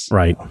universe.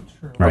 Right.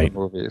 Right.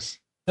 Movies.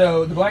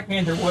 So the Black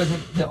Panther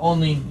wasn't the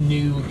only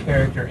new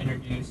character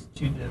introduced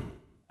to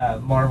the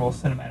Marvel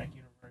Cinematic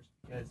Universe,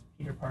 because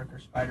Peter Parker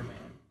Spider-Man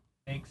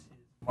makes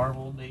his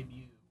Marvel debut.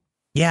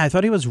 Yeah, I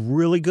thought he was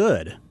really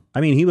good.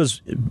 I mean, he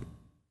was...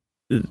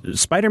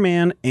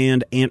 Spider-Man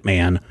and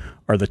Ant-Man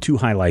are the two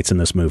highlights in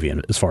this movie,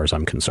 as far as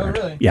I'm concerned.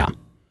 Oh, really? Yeah.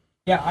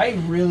 Yeah, I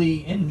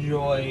really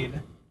enjoyed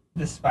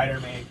the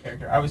Spider-Man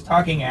character. I was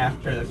talking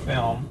after the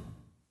film,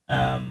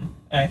 and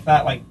I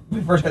thought, like, we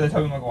first got the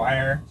Tobey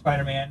Maguire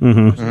Spider-Man,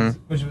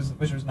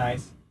 which was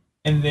nice.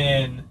 And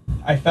then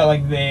I felt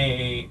like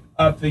they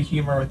upped the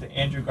humor with the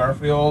Andrew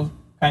Garfield,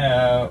 kind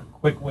of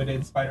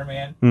quick-witted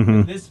Spider-Man.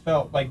 But this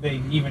felt like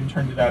they even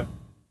turned it up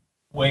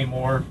way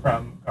more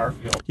from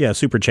Garfield. Yeah,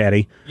 super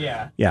chatty.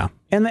 Yeah. Yeah.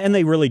 And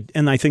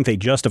I think they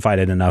justified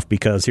it enough,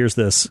 because here's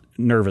this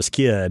nervous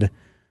kid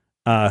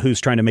who's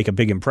trying to make a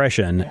big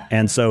impression,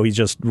 and so he's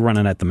just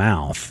running at the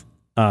mouth,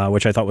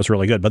 which I thought was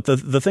really good. But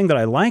the thing that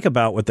I like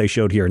about what they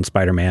showed here in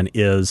Spider-Man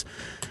is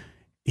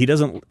he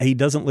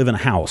doesn't live in a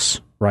house,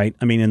 right?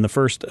 I mean, in the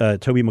first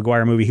Tobey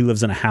Maguire movie, he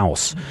lives in a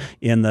house.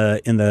 In the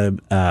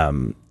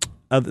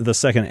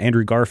second,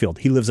 Andrew Garfield,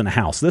 he lives in a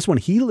house. This one,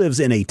 he lives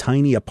in a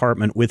tiny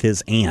apartment with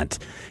his aunt,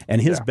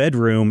 and his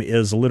bedroom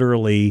is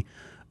literally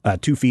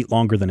 2 feet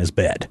longer than his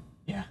bed.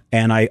 Yeah.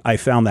 And I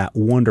found that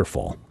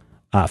wonderful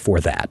for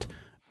that.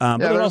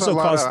 But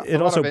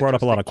it also brought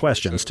up a lot of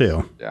questions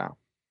too. Yeah.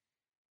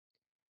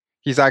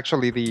 He's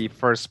actually the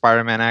first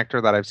Spider-Man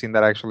actor that I've seen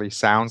that actually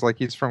sounds like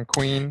he's from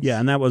Queens. Yeah,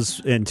 and that was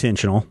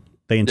intentional.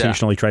 They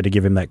intentionally tried to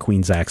give him that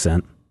Queens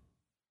accent.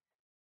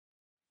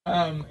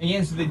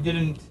 Yes,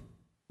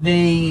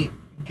 they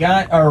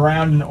got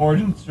around an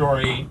origin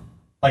story,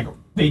 like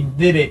they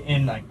did it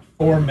in like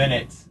 4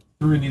 minutes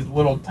through these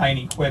little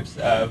tiny quips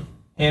of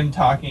him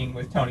talking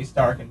with Tony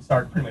Stark, and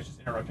Stark pretty much just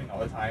interrupting all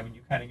the time, and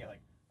you kind of get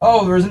like,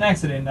 oh, there was an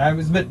accident, I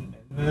was bitten,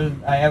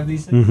 I have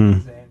these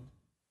things,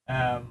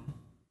 and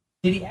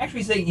did he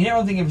actually say, I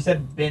don't think he ever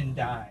said Ben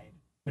died,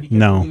 but he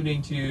kept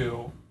alluding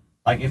to,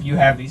 like, if you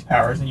have these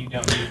powers and you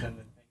don't use them,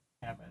 then things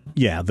happen.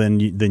 Yeah, then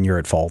you're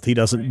at fault. He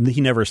doesn't. Right.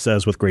 He never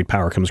says with great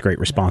power comes great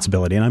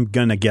responsibility. And I'm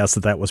gonna guess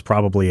that was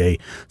probably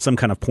some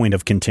kind of point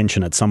of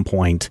contention at some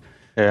point.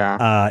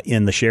 Yeah.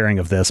 In the sharing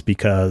of this,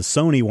 because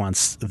Sony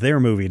wants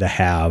their movie to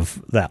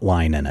have that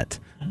line in it,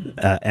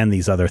 and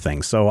these other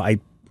things. So I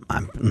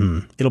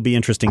it'll be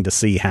interesting to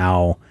see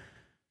how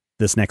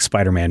this next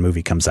Spider-Man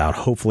movie comes out.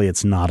 Hopefully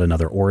it's not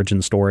another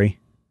origin story,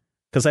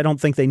 because I don't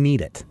think they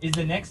need it. Is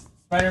the next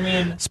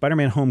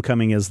Spider-Man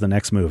Homecoming is the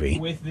next movie.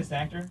 with this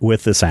actor?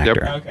 With this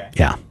actor. Yep. Okay.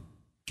 Yeah.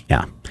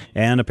 Yeah.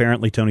 And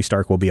apparently Tony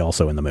Stark will be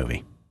also in the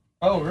movie.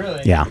 Oh,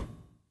 really? Yeah.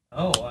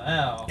 Oh,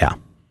 wow. Yeah.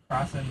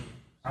 Crossing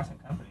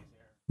companies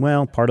here.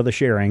 Well, part of the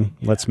sharing.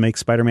 Yeah. Let's make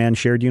Spider-Man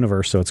shared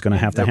universe, so it's going to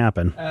have to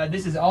happen.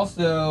 This is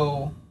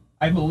also,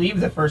 I believe,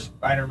 the first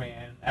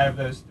Spider-Man out of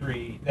those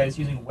three that is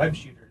using web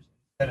shooters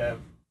instead of.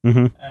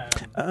 No,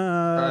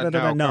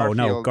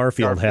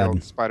 Garfield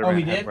had. Spider-Man Oh,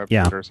 he did? had web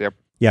Yeah. shooters, yep.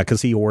 Yeah,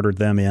 because he ordered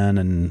them in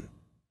and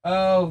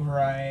Oh,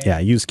 right.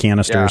 used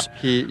canisters.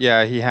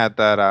 Yeah, he had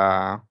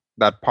that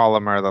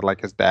polymer that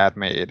like his dad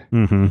made.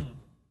 Mm-hmm.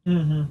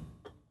 Mm-hmm.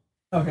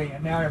 Okay, yeah,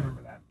 now I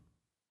remember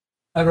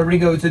that.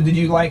 Rodrigo, so did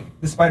you like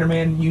the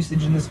Spider-Man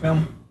usage in this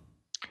film?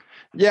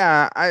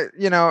 Yeah,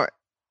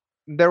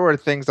 there were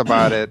things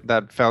about it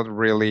that felt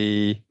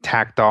really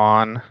tacked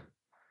on.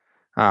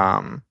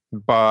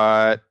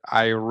 But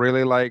I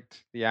really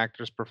liked the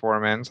actor's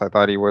performance. I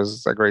thought he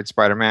was a great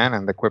Spider-Man,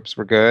 and the quips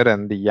were good,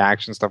 and the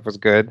action stuff was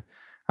good.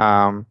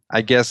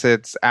 I guess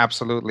it's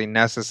absolutely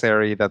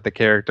necessary that the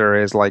character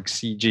is like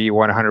CG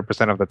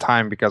 100% of the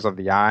time because of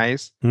the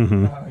eyes.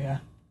 Mm-hmm. Oh, yeah.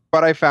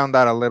 But I found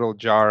that a little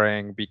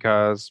jarring,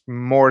 because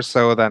more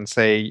so than,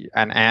 say,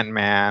 an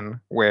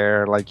Ant-Man,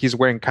 where like he's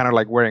wearing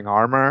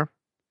armor,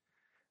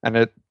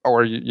 and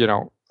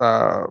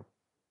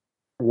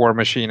War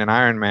Machine and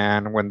Iron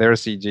Man, when they're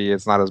CG,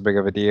 it's not as big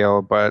of a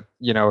deal. But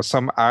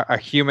a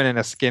human in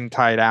a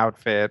skin-tight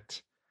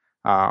outfit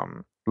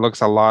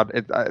looks a lot.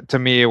 To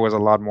me, it was a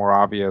lot more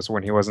obvious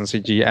when he wasn't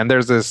CG. And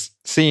there's this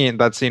scene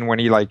when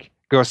he like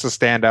goes to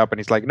stand up and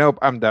he's like, "Nope,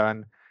 I'm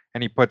done,"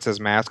 and he puts his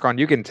mask on.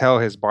 You can tell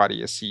his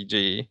body is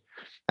CG,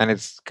 and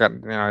it's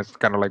kind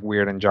of like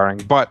weird and jarring.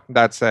 But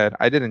that said,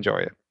 I did enjoy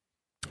it.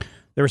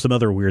 There was some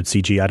other weird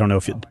CG. I don't know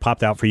if it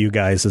popped out for you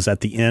guys. Is at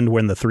the end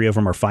when the three of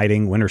them are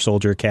fighting, Winter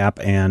Soldier, Cap,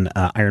 and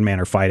Iron Man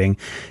are fighting,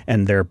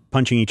 and they're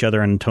punching each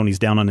other, and Tony's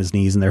down on his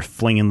knees, and they're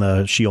flinging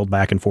the shield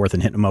back and forth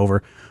and hitting him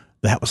over.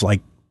 That was like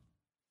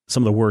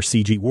some of the worst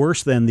CG,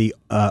 worse than the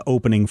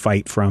opening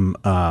fight from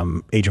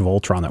Age of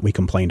Ultron that we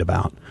complained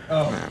about.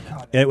 Oh,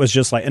 God. It was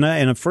just like, and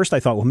at first I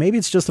thought, well, maybe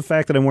it's just the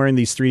fact that I'm wearing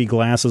these 3D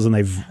glasses and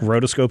they've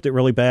rotoscoped it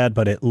really bad,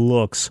 but it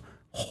looks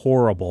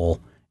horrible.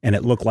 And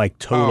it looked like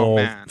total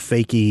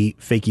fakey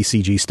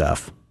CG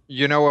stuff.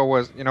 You know what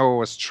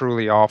was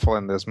truly awful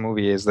in this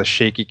movie is the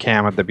shaky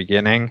cam at the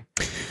beginning.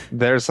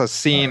 There's a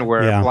scene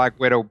where Black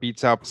Widow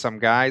beats up some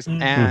guys,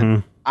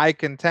 and I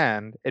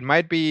contend it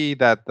might be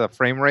that the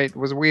frame rate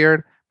was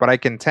weird, but I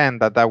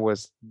contend that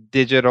was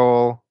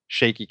digital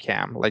shaky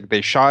cam. Like they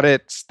shot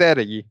it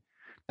steady,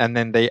 and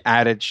then they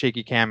added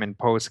shaky cam in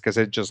post because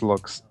it just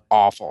looks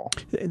awful.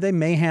 They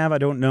may have. I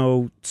don't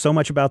know so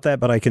much about that,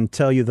 but I can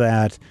tell you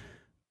that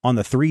on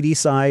the 3D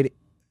side,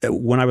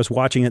 when I was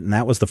watching it and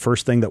that was the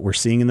first thing that we're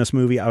seeing in this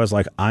movie, I was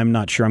like, I'm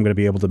not sure I'm going to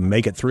be able to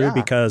make it through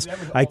because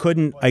I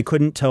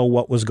couldn't tell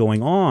what was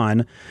going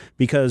on,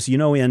 because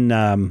in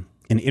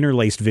an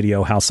interlaced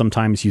video, how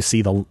sometimes you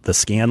see the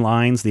scan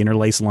lines, the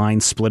interlaced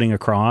lines splitting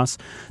across.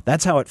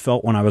 That's how it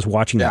felt when I was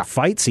watching that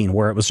fight scene,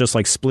 where it was just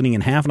like splitting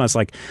in half. And I was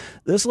like,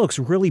 this looks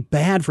really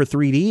bad for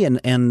 3D.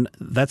 And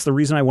that's the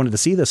reason I wanted to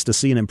see this, to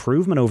see an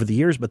improvement over the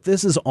years. But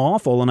this is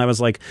awful. And I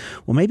was like,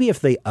 well, maybe if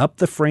they up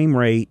the frame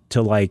rate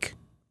to like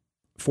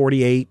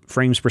 48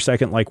 frames per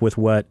second, like with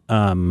what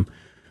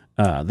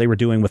they were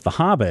doing with The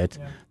Hobbit,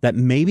 that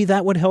maybe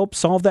that would help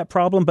solve that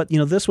problem. But,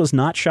 this was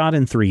not shot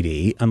in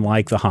 3D,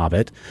 unlike The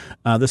Hobbit.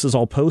 This is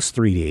all post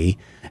 3D.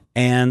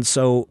 And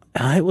so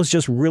it was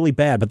just really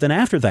bad. But then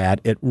after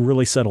that, it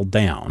really settled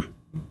down.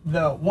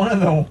 One of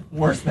the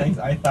worst things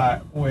I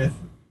thought with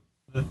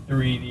the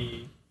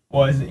 3D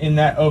was in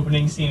that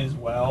opening scene as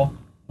well,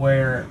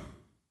 where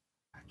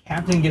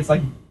Captain gets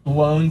like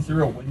blown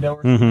through a window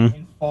or something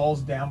and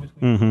falls down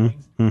between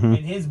things, and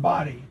his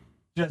body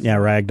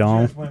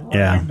ragdoll. Just went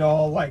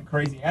ragdoll like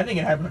crazy. I think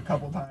it happened a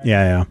couple times.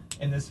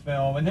 In this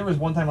film, and there was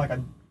one time like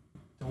a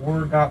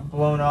door got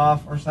blown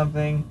off or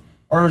something,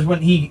 or it was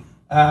when he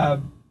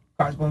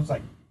Crossbones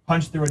like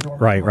punched through a door.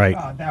 Right.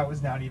 God, that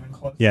was not even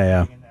close. In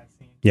that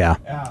scene. Yeah.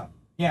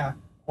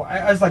 Well,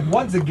 I was like,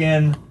 once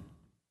again,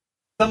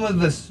 some of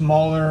the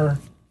smaller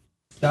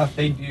stuff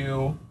they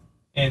do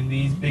in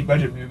these big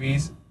budget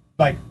movies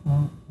like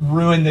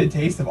ruin the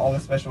taste of all the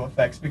special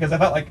effects, because I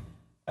felt like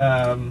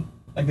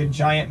the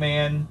Giant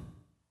Man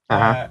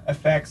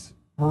effects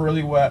were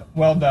really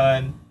well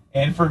done,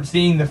 and for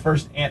seeing the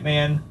first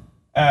Ant-Man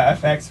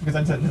effects, because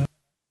I'm in the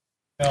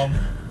film,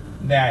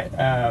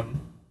 that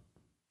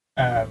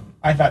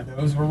I thought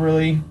those were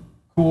really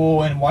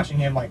cool, and watching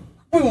him like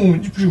boom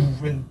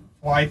and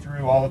fly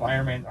through all of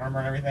Iron Man's armor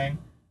and everything,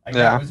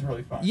 that was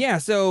really fun. Yeah,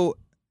 so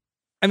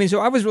I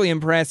was really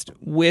impressed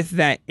with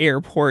that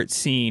airport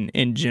scene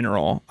in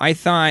general. I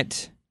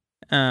thought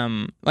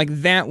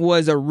that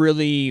was a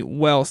really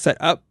well set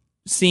up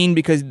scene,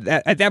 because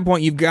at that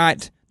point you've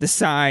got the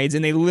sides,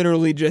 and they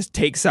literally just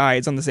take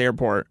sides on this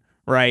airport,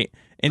 right?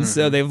 And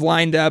so they've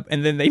lined up,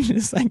 and then they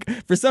just like,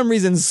 for some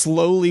reason,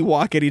 slowly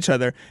walk at each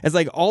other. It's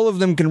like all of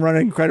them can run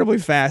incredibly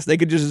fast. They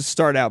could just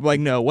start out, but like,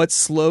 no, what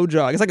slow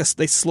jog? It's like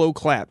they slow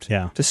clapped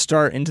to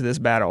start into this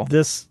battle.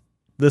 This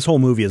whole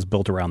movie is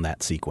built around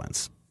that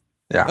sequence.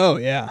 Yeah. Oh,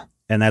 yeah.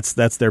 And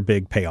that's their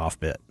big payoff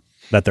bit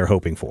that they're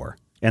hoping for.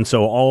 And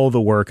so all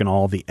the work and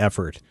all the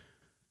effort,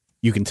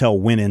 you can tell,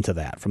 went into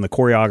that. From the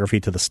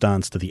choreography to the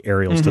stunts to the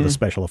aerials to the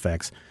special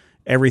effects.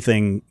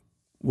 Everything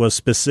was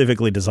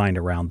specifically designed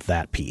around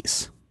that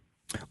piece.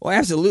 Well,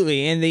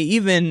 absolutely. And they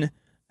even,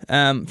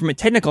 from a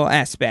technical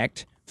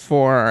aspect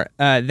for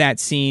that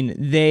scene,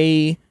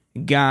 they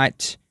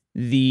got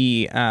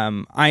the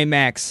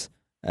IMAX,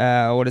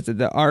 what is it,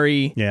 the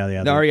RE,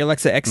 the RE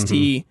Alexa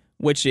XT,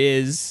 which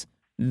is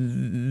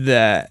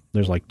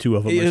there's like two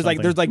of them.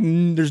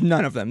 There's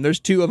none of them. There's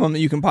two of them that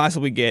you can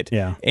possibly get.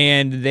 Yeah.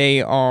 And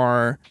they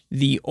are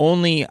the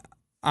only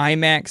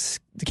IMAX,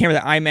 the camera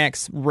that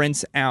IMAX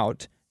rents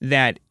out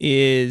that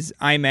is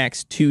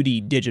IMAX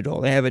 2D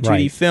digital. They have a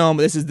 2D film,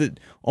 but this is the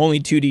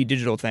only 2D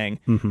digital thing.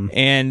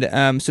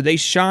 And so they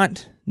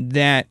shot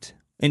that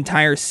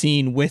entire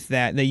scene with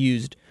that.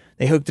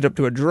 They hooked it up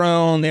to a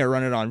drone. They were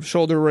running it on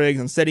shoulder rigs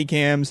and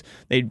Steadicams.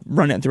 They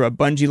run it through a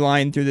bungee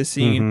line through the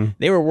scene.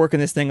 They were working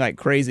this thing like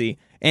crazy.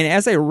 And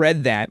as I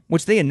read that,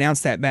 which they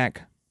announced that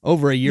back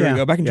over a year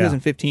ago, back in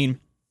 2015,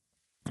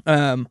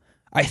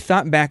 I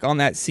thought back on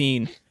that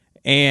scene,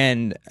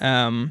 and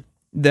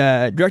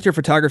the director of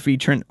photography,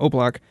 Trent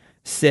Oplock,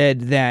 said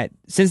that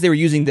since they were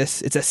using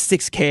this, it's a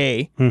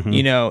 6K,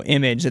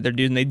 image that they're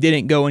doing. They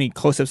didn't go any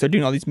close-ups. They're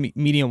doing all these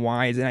medium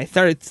wides. And I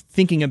started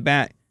thinking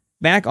back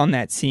on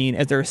that scene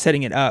as they were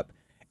setting it up.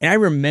 And I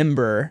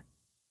remember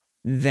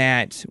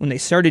that when they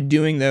started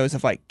doing those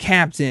of like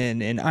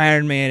Captain and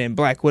Iron Man and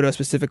Black Widow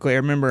specifically, I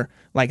remember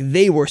like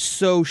they were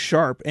so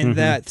sharp, and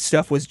that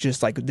stuff was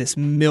just like this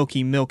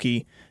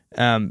milky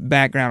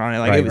background on it.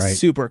 Like it was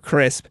super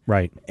crisp.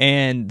 Right.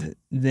 And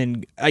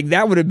then like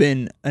that would have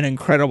been an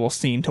incredible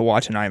scene to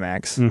watch in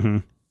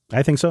IMAX.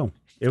 I think so.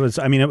 It's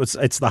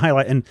the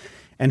highlight.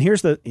 And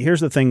here's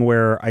the thing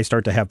where I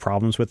start to have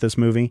problems with this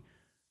movie.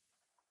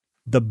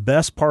 The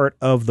best part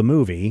of the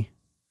movie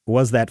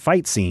was that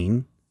fight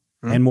scene,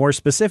 and more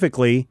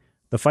specifically,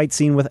 the fight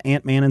scene with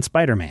Ant-Man and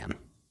Spider-Man.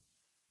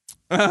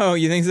 Oh,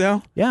 you think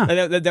so? Yeah.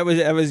 That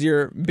was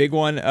your big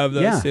one of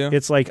those two?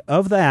 It's like,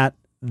 of that,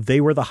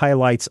 they were the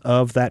highlights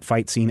of that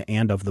fight scene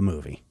and of the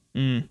movie.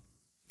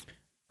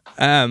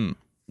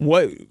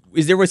 What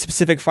is there a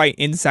specific fight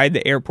inside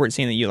the airport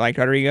scene that you liked,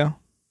 Rodrigo?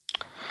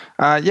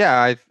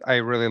 I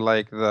really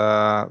like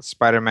the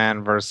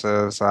Spider-Man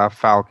versus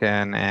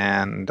Falcon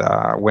and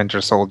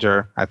Winter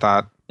Soldier. I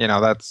thought,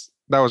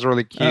 that was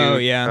really cute. Oh,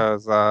 yeah.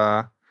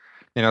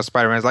 Because,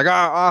 Spider-Man's like, oh,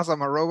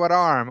 awesome, a robot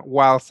arm,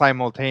 while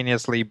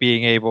simultaneously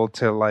being able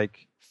to,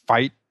 like,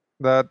 fight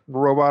the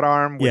robot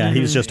arm. Yeah,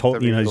 he's just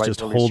holding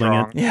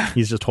it. Yeah.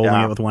 He's just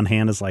holding it with one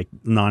hand, is like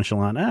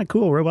nonchalant.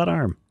 Cool, robot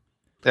arm.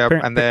 Yep,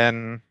 and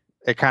then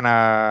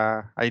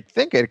I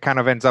think it kind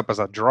of ends up as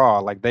a draw.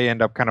 Like they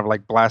end up kind of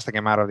like blasting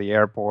him out of the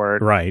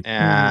airport. Right.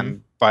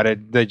 And,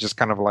 but they just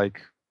kind of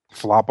like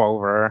flop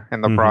over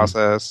in the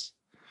process.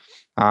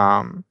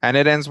 And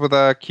it ends with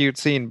a cute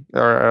scene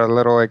or a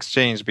little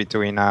exchange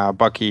between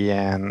Bucky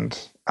and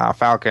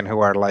Falcon, who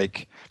are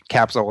like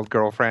Cap's old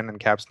girlfriend and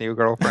Cap's new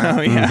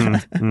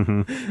girlfriend.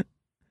 Oh,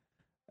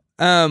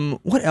 yeah.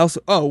 What else?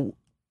 Oh,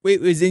 wait,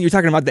 you're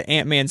talking about the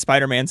Ant-Man,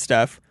 Spider-Man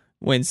stuff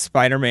when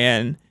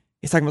Spider-Man...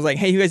 He's talking about like,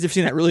 hey, you guys have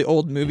seen that really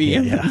old movie,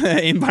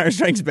 Empire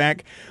Strikes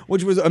Back,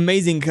 which was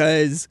amazing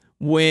because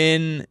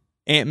when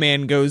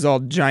Ant-Man goes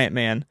all giant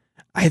man,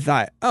 I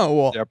thought, oh,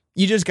 well,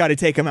 you just got to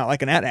take him out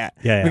like an AT-AT.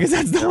 Yeah. Because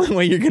that's the only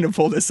way you're going to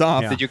pull this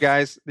off. Yeah. Did you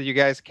guys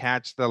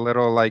catch the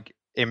little like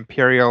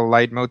Imperial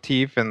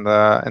leitmotif in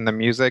the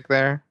music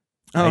there?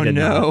 Oh,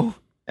 no.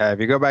 Yeah, if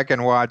you go back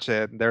and watch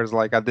it, there's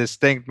like a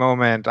distinct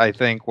moment, I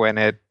think, when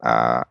it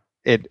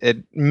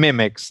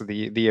mimics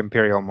the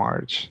Imperial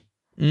March.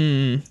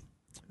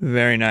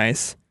 Very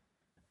nice.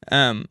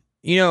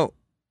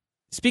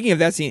 Speaking of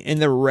that scene and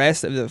the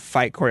rest of the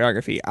fight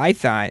choreography, I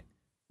thought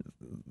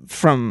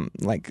from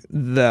like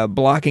the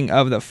blocking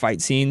of the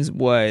fight scenes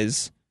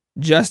was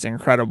just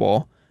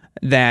incredible,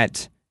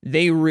 that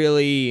they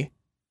really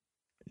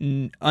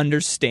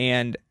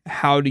understand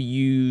how to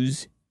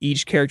use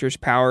each character's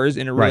powers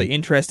in a really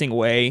interesting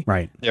way.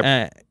 Right.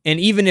 Yep.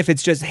 And even if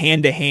it's just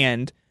hand to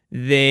hand,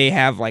 they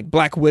have like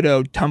Black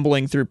Widow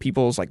tumbling through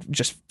people's like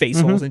just face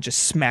holes and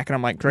just smacking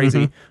them like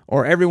crazy.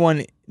 Or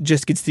everyone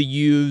just gets to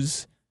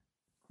use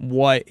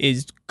what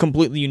is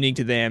completely unique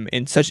to them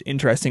in such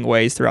interesting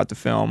ways throughout the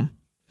film.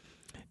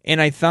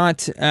 And I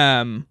thought,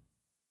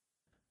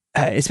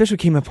 especially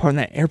came up on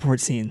that airport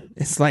scene.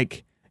 It's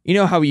like, you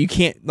know how you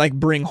can't like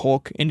bring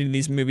Hulk into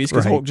these movies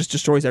because Hulk just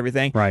destroys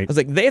everything. Right. I was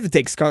like, they have to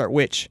take Scarlet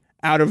Witch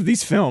out of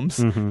these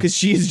films because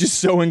she is just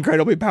so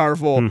incredibly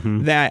powerful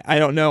that I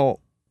don't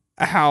know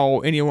how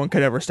anyone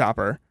could ever stop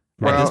her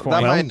at this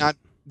point.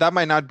 that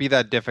might not be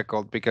that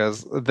difficult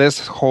because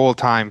this whole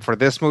time for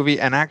this movie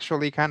and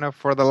actually kind of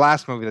for the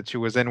last movie that she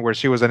was in where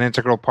she was an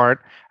integral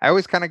part, I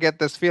always kind of get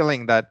this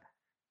feeling that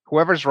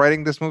whoever's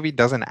writing this movie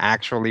doesn't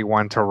actually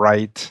want to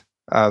write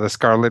the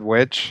Scarlet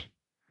Witch.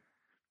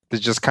 They're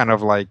just kind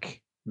of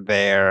like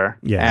there.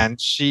 Yeah. And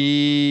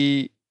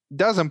she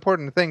does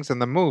important things in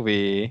the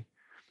movie.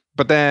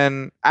 But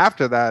then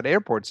after that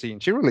airport scene,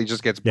 she really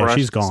just gets brushed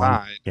she's gone.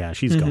 aside. Yeah,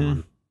 she's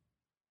gone.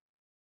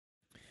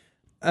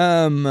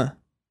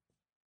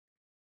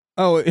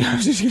 Oh, I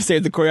was just gonna say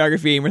the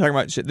choreography, and we're talking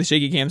about the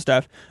shaky cam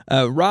stuff.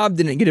 Rob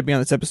didn't get to be on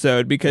this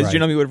episode because Right.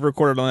 generally we would have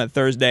recorded on that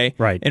Thursday,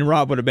 Right. and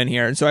Rob would have been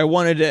here. And so I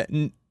wanted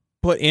to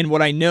put in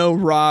what I know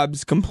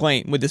Rob's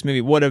complaint with this movie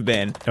would have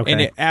been, Okay.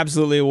 and it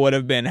absolutely would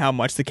have been how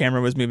much the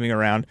camera was moving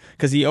around,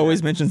 because he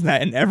always mentions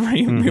that in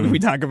every movie we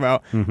talk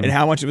about, and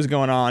how much it was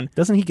going on.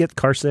 Doesn't he get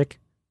car sick?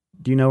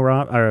 Do you know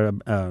Rob or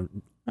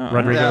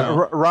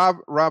Rodrigo? Yeah,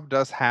 Rob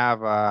does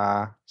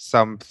have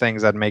some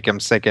things that make him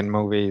sick in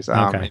movies.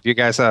 Okay. If you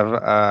guys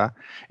have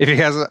you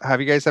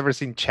guys ever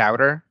seen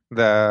Chowder?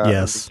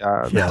 Yes.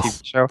 The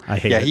Yes. TV show. I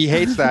hate it. He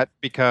hates that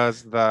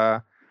because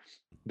the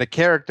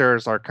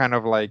characters are kind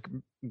of like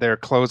their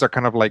clothes are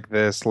kind of like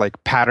this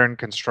like pattern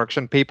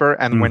construction paper,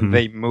 and when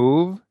they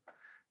move,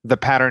 the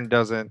pattern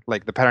doesn't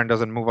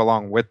move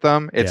along with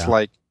them. It's Yeah.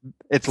 like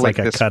It's like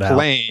a this cutout.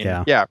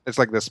 plane. Yeah. It's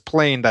like this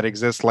plane that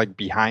exists like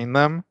behind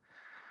them.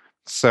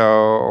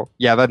 So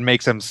yeah, that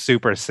makes him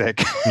super sick.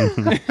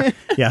 Mhm.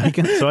 Yeah, I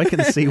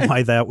can see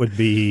why that would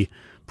be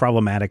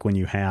problematic when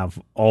you have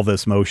all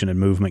this motion and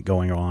movement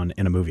going on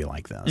in a movie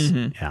like this.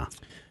 Mhm.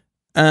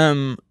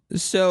 Yeah.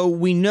 So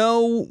we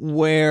know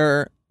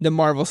where the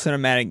Marvel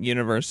Cinematic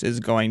Universe is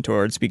going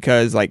towards,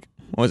 because like,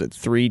 what was it,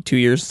 2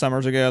 years,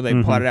 summers ago, they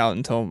plotted out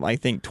until I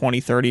think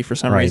 2030 for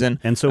some Right. reason.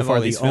 And so of far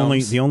all the these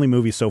only films.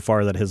 movie so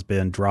far that has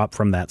been dropped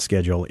from that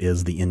schedule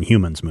is the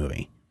Inhumans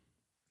movie.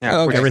 Yeah,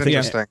 Oh, which okay. is Everything-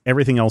 interesting.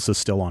 Everything else is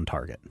still on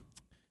target.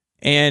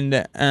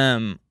 And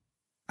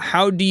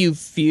how do you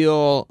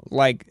feel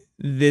like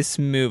this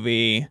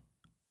movie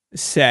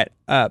set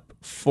up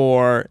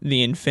for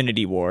the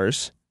Infinity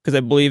Wars? Because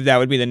I believe that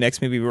would be the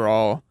next movie where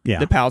all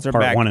the pals are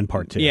part back. 1 and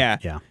part 2. Yeah.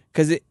 Yeah.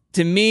 Because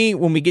to me,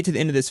 when we get to the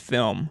end of this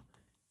film,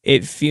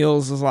 it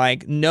feels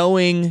like,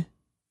 knowing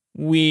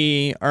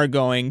we are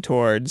going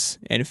towards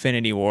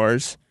Infinity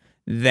Wars,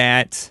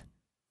 that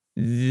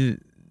the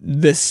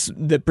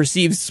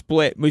perceived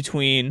split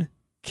between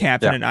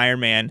Captain and Iron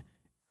Man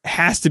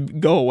has to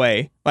go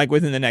away, like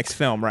within the next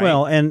film, right?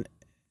 Well, and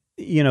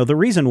the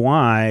reason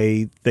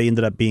why they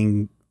ended up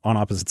being on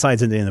opposite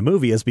sides in the end of the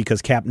movie is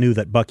because Cap knew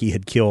that Bucky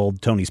had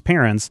killed Tony's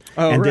parents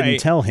and didn't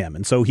tell him.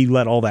 And so he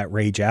let all that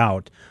rage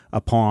out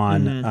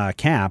upon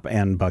Cap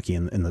and Bucky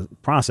in the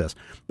process.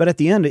 But at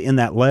the end, in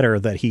that letter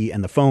that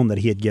and the phone that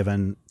he had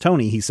given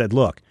Tony, he said,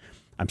 look,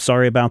 I'm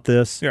sorry about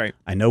this. Right.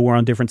 I know we're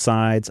on different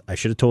sides. I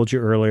should have told you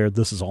earlier.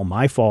 This is all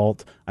my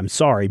fault. I'm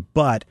sorry.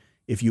 But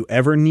if you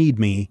ever need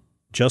me,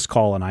 just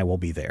call and I will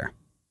be there.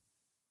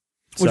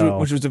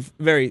 Which was a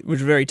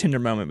very tender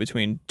moment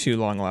between two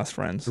long lost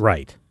friends.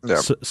 Right.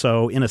 Yeah.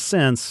 So in a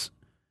sense,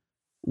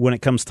 when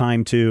it comes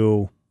time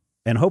to,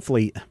 and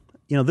hopefully,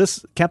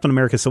 this Captain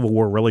America Civil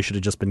War really should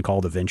have just been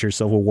called Avengers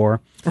Civil War.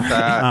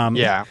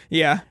 Yeah.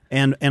 Yeah.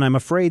 And I'm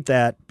afraid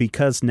that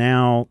because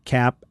now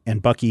Cap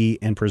and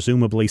Bucky and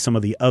presumably some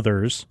of the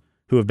others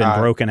who have been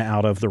broken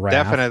out of the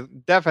wrath.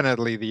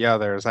 Definitely the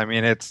others. I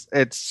mean, it's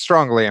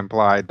strongly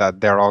implied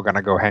that they're all going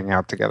to go hang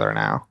out together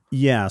now.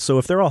 Yeah, so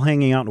if they're all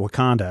hanging out in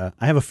Wakanda,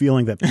 I have a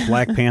feeling that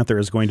Black Panther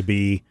is going to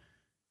be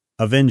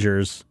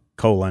Avengers,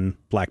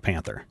 Black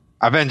Panther.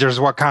 Avengers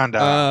Wakanda.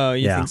 Oh,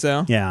 you think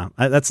so? Yeah,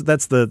 that's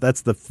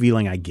the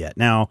feeling I get.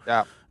 Now,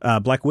 Yeah.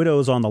 Black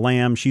Widow's on the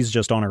lam. She's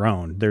just on her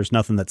own. There's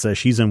nothing that says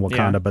she's in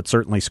Wakanda, but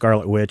certainly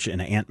Scarlet Witch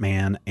and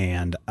Ant-Man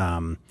and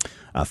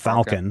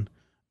Falcon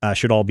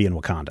should all be in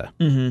Wakanda.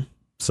 Mm-hmm.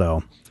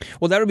 So,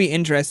 well, that would be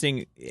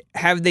interesting.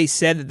 Have they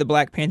said that the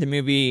Black Panther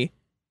movie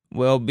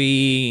will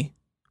be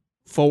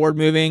forward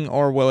moving,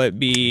 or will it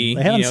be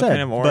they haven't said,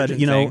 kind of origin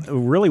but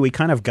thing? really, we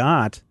kind of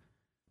got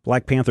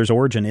Black Panther's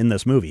origin in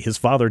this movie. His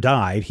father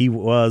died. He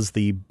was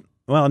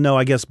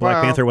I guess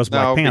Black Panther was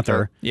Black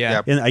Panther.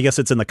 Yeah. And I guess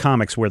it's in the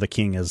comics where the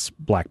king is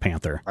Black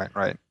Panther.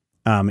 Right.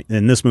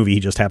 In this movie,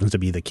 he just happens to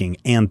be the king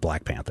and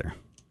Black Panther.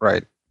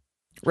 Right.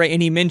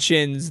 And he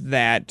mentions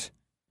that,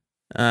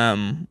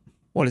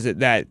 what is it?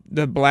 That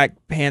the Black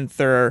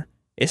Panther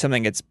is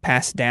something that's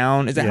passed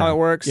down. Is that how it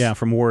works? Yeah,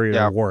 from warrior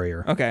to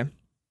warrior. Okay.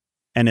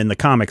 And in the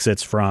comics,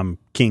 it's from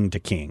king to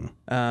king.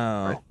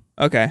 Oh,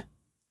 okay.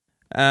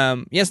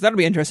 Yes, that'll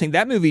be interesting.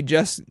 That movie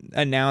just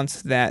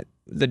announced that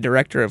the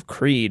director of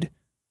Creed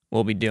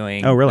will be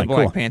doing a Black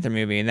cool. Panther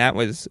movie, and that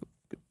was.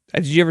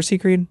 Did you ever see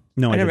Creed?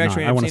 No, I never did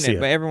actually not. I want to seen see it,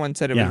 but everyone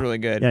said it was really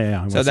good.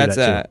 Yeah. So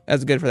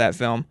that's good for that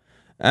film.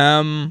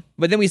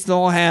 But then we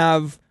still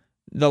have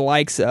the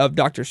likes of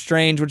Doctor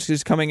Strange, which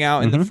is coming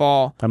out in the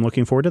fall. I'm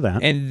looking forward to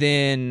that. And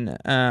then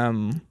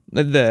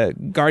the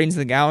Guardians of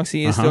the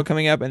Galaxy is still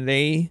coming up, and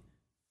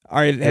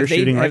they're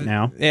shooting right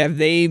now. Have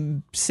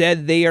they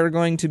said they are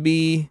going to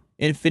be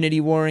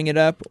Infinity Warring it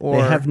up? Or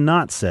They have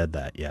not said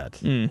that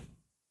yet.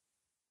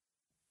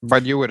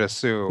 But you would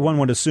assume. One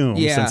would assume,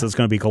 Yeah. since it's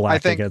going to be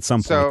galactic think at some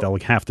point, so. they'll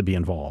have to be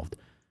involved.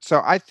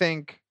 So I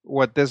think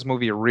what this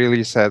movie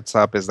really sets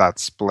up is that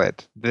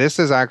split. This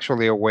is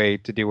actually a way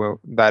to do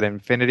that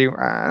Infinity, and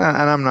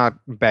I'm not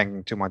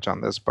banging too much on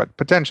this, but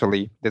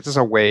potentially this is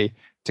a way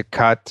to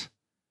cut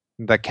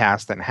the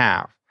cast in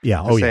half.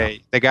 Yeah. To Oh, say yeah.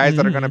 the guys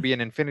that are going to be in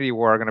Infinity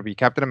War are going to be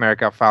Captain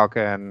America,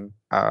 Falcon,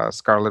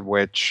 Scarlet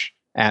Witch,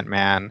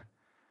 Ant-Man,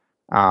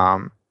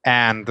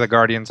 and the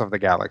Guardians of the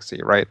Galaxy,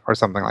 right? Or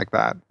something like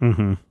that.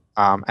 Mm-hmm.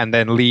 And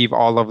then leave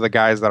all of the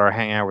guys that are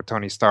hanging out with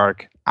Tony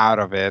Stark out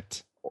of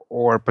it,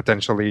 or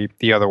potentially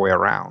the other way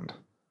around.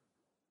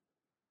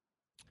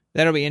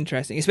 That'll be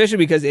interesting, especially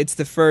because it's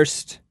the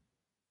first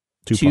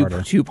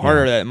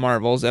two-parter that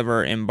Marvel's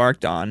ever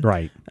embarked on.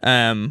 Right.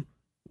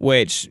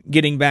 Which,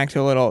 getting back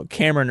to a little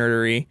camera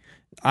nerdery,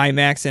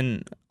 IMAX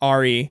and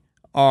Ari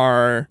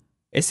are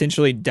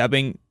essentially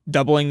doubling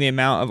the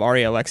amount of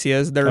Ari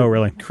Alexias they're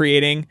really?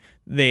 creating.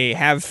 They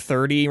have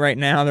 30 right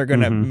now. They're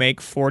going to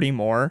make 40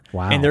 more.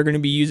 Wow. And they're going to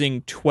be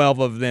using 12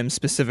 of them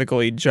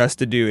specifically just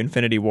to do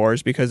Infinity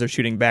Wars because they're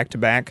shooting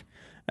back-to-back.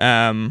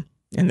 And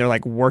they're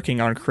like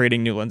working on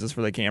creating new lenses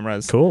for the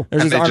cameras. Cool.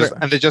 There's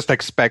And they just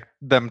expect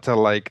them to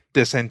like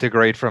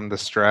disintegrate from the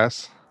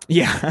stress.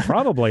 Yeah.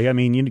 Probably. I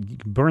mean, you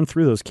burn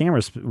through those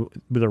cameras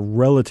with a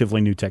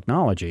relatively new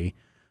technology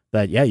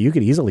that, yeah, you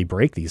could easily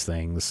break these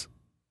things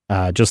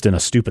just in a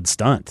stupid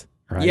stunt.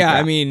 Right? Yeah,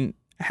 I mean,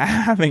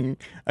 having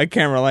a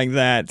camera like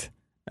that,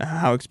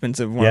 how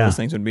expensive one of those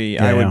things would be.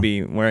 I would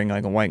be wearing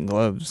like a white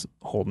gloves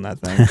holding that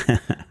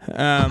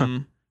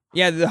thing.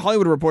 Yeah, the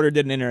Hollywood Reporter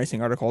did an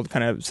interesting article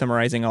kind of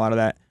summarizing a lot of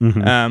that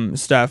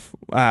stuff.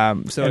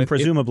 And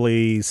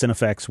presumably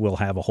Cinefex will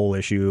have a whole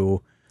issue.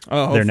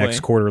 Oh, their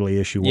next quarterly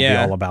issue will be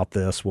Yeah. all about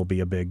this, will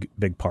be a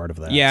big part of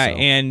that. Yeah, so.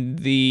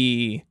 and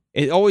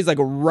it always like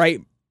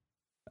right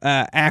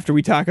after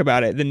we talk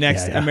about it, the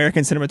next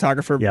American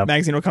Cinematographer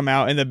magazine will come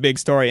out, and the big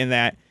story in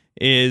that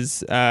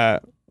is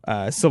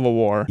Civil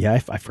War. Yeah,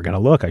 I forgot to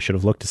look. I should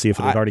have looked to see if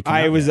it had already come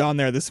out. I was yet. on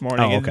there this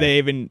morning,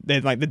 and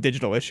they like the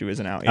digital issue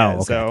isn't out yet. Oh,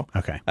 okay. So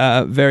okay.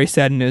 very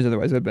sad news.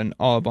 Otherwise, I've been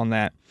all up on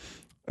that.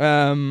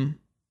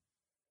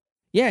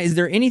 Yeah, is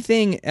there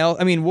anything else?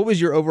 I mean, what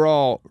was your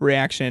overall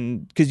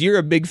reaction? Because you're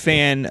a big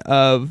fan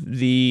of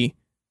the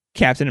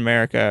Captain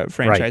America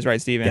franchise,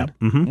 right, Steven? Yep.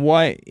 Mm-hmm.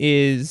 What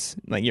is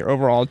like your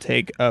overall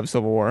take of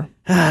Civil War?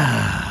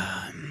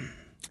 That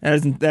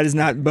does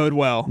not bode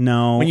well.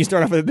 No. When you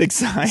start off with a big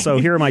sign. So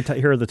here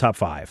are the top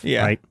five.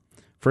 Yeah. Right.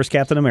 First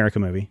Captain America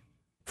movie,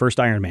 first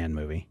Iron Man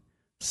movie,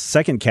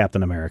 second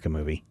Captain America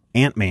movie,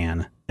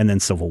 Ant-Man, and then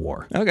Civil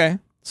War. Okay.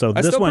 So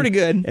That's this still one, pretty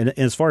good. And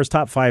as far as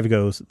top five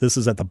goes, this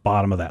is at the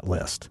bottom of that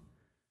list.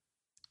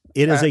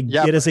 It is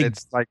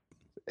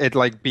it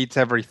like beats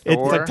every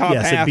Thor. It's top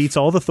half. It beats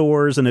all the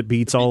Thors, and it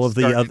beats all of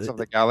the Guardians other of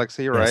the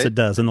Galaxy, right? Yes, it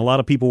does. And a lot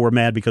of people were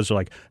mad because they're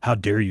like, "How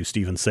dare you,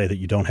 Steven, say that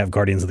you don't have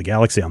Guardians of the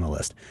Galaxy on the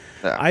list?"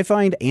 Yeah. I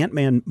find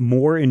Ant-Man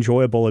more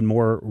enjoyable and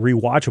more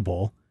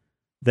rewatchable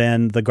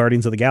than the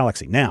Guardians of the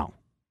Galaxy. Now,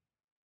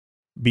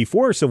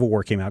 before Civil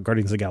War came out,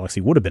 Guardians of the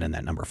Galaxy would have been in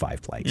that number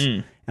 5 place.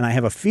 And I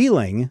have a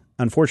feeling,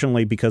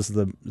 unfortunately, because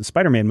the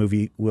Spider-Man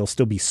movie will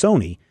still be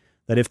Sony,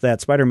 that if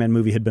that Spider-Man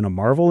movie had been a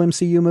Marvel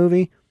MCU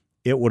movie,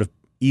 it would have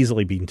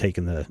easily been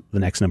taken the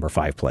next number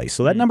 5 place.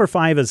 So that number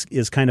 5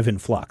 is kind of in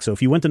flux. So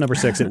if you went to number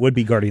 6, it would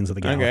be Guardians of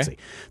the Galaxy.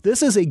 Okay.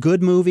 This is a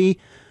good movie,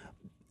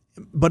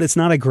 but it's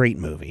not a great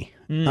movie.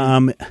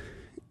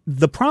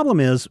 The problem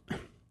is,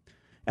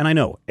 and I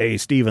know, hey,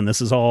 Steven,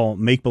 this is all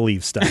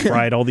make-believe stuff,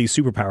 right? All these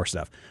superpower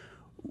stuff.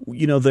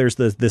 You know, there's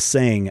this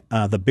saying,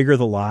 the bigger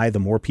the lie, the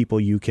more people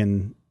you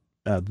can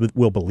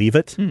will believe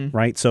it,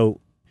 right?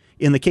 So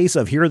in the case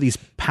of, here are these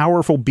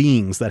powerful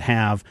beings that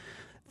have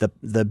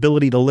the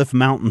ability to lift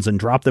mountains and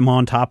drop them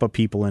on top of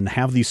people and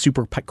have these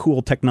super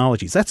cool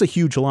technologies. That's a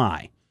huge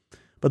lie.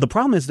 But the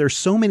problem is there's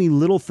so many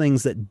little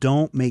things that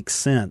don't make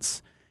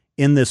sense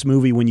in this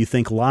movie when you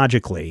think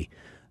logically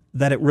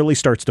that it really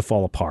starts to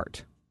fall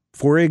apart.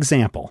 For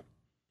example,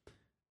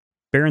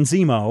 Baron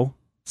Zemo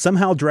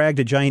somehow dragged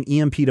a giant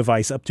EMP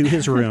device up to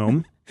his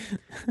room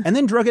and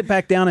then drug it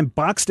back down and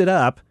boxed it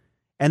up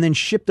and then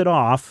shipped it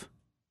off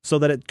so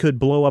that it could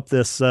blow up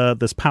this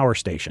power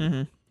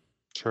station.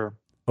 Sure.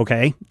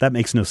 Okay, that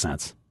makes no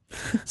sense.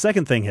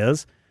 Second thing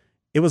is,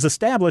 it was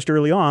established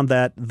early on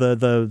that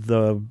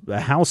the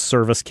house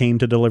service came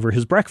to deliver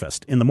his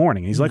breakfast in the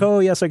morning. He's like, "Oh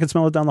yes, I can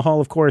smell it down the hall.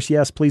 Of course,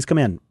 yes, please come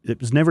in." It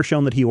was never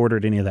shown that he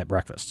ordered any of that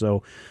breakfast,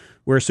 so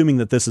we're assuming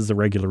that this is the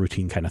regular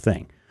routine kind of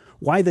thing.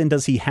 Why then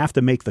does he have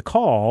to make the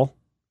call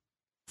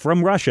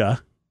from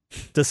Russia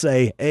to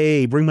say,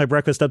 "Hey, bring my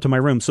breakfast up to my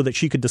room," so that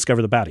she could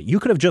discover the body? You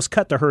could have just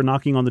cut to her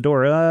knocking on the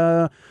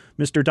door.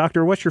 Mr.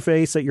 Doctor, what's your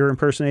face that you're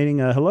impersonating?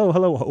 Hello,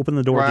 open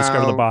the door,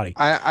 discover the body.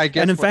 I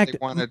guess. And in fact,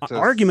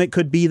 argument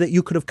could be that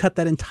you could have cut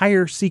that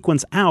entire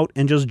sequence out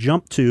and just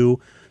jumped to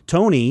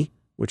Tony,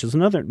 which is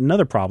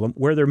another problem,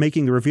 where they're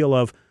making the reveal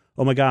of,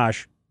 oh my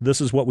gosh, this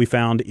is what we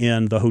found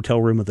in the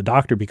hotel room of the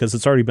doctor, because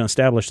it's already been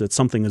established that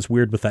something is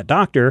weird with that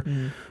doctor.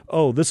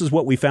 Oh, this is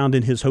what we found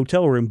in his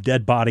hotel room,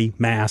 dead body,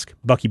 mask,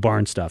 Bucky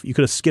Barnes stuff. You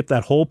could have skipped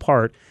that whole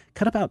part,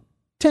 cut about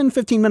 10,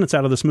 15 minutes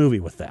out of this movie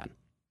with that.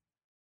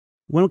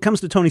 When it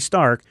comes to Tony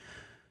Stark,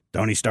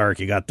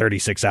 you got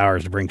 36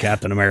 hours to bring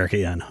Captain America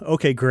in.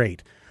 Okay,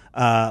 great.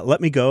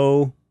 Let me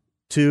go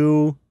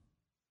to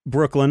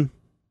Brooklyn,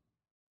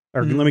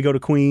 or let me go to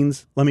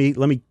Queens. Let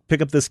me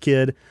pick up this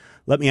kid.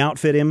 Let me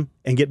outfit him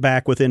and get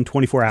back within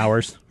 24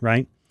 hours,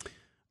 right?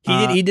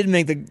 He did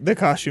make the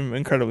costume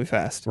incredibly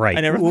fast. Right.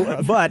 I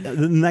never but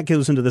then that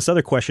goes into this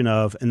other question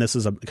of, and this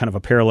is a kind of a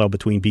parallel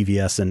between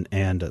BVS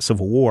and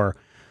Civil War,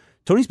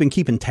 Tony's been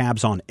keeping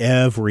tabs on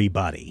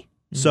everybody.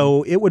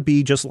 So it would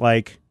be just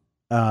like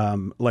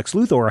Lex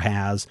Luthor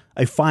has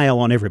a file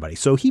on everybody.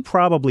 So he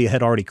probably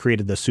had already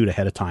created this suit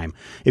ahead of time,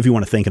 if you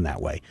want to think in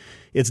that way.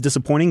 It's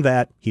disappointing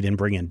that he didn't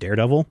bring in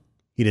Daredevil.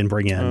 He didn't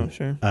bring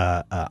in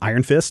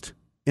Iron Fist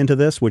into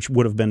this, which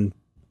would have been,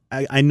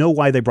 I know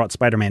why they brought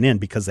Spider-Man in,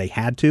 because they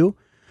had to,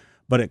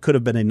 but it could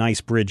have been a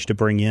nice bridge to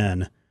bring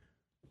in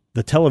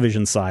the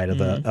television side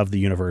of the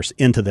universe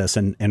into this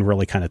and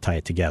really kind of tie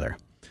it together.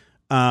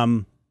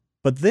 But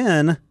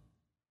then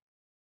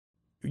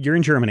you're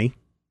in Germany.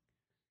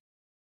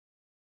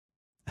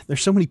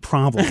 There's so many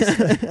problems.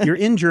 You're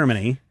in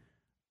Germany.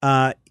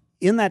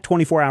 In that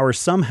 24 hours,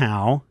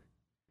 somehow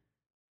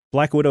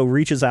Black Widow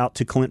reaches out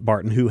to Clint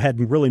Barton, who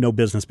had really no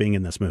business being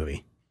in this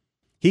movie.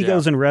 He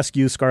goes and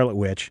rescues Scarlet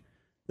Witch.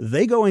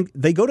 They go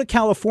to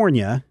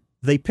California.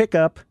 They pick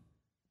up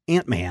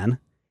Ant-Man,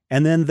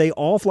 and then they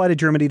all fly to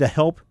Germany to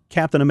help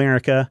Captain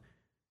America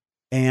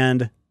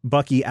and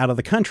Bucky out of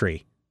the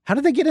country. How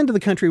did they get into the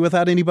country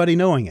without anybody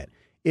knowing it?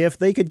 If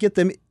they could get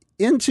them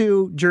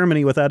into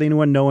Germany without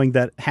anyone knowing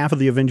that half of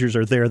the Avengers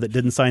are there that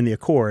didn't sign the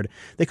accord,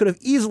 they could have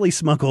easily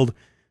smuggled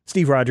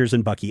Steve Rogers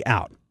and Bucky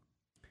out.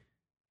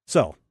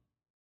 So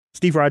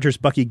Steve Rogers,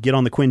 Bucky get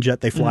on the Quinjet,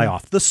 they fly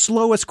off. The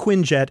slowest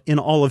Quinjet in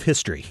all of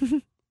history.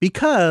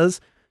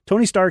 Because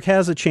Tony Stark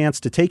has a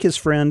chance to take his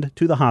friend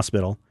to the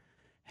hospital,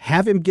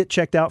 have him get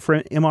checked out for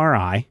an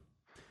MRI,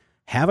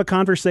 have a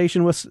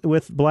conversation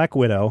with Black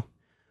Widow,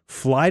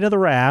 fly to the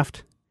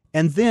raft,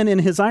 and then in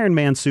his Iron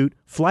Man suit,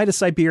 fly to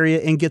Siberia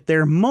and get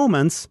there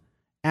moments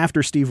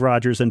after Steve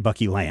Rogers and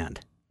Bucky land.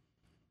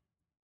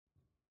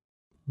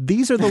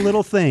 These are the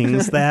little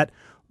things that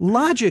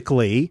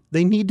logically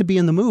they need to be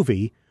in the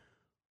movie,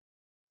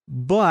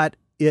 but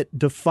it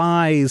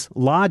defies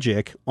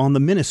logic on the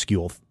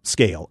minuscule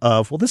scale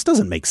of, well, this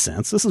doesn't make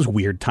sense. This is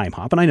weird time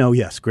hop. And I know,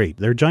 yes, great.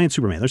 They're giant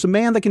Superman. There's a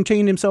man that can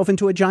change himself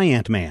into a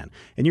giant man.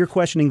 And you're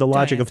questioning the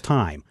logic of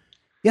time.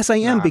 Yes, I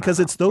am, because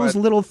it's those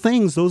little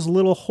things, those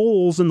little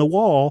holes in the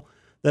wall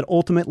that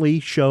ultimately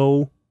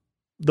show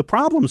the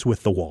problems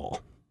with the wall.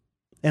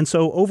 And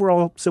so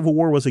overall, Civil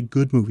War was a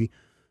good movie,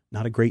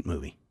 not a great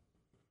movie.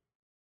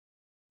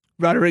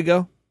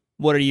 Rodrigo,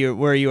 where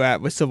are you at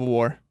with Civil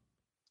War?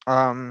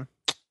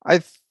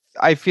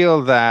 I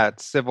feel that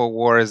Civil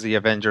War is the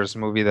Avengers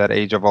movie that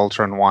Age of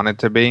Ultron wanted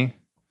to be.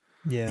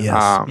 Yeah.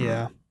 Yes.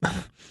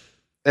 Yeah.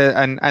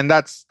 And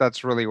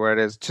that's really where it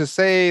is. To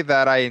say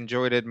that I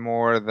enjoyed it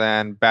more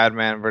than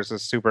Batman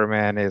versus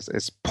Superman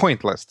is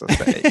pointless to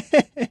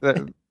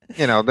say.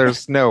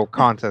 There's no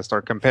contest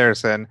or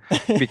comparison,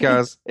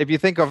 because if you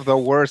think of the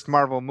worst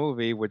Marvel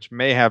movie, which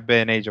may have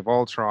been Age of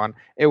Ultron,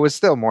 it was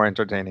still more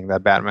entertaining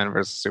than Batman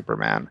versus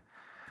Superman.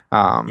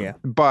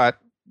 But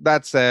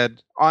that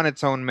said, on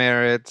its own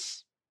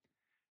merits,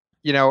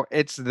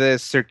 it's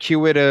this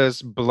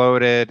circuitous,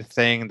 bloated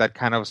thing that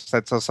kind of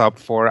sets us up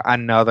for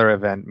another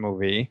event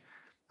movie.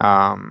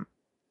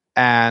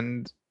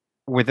 And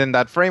within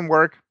that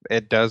framework,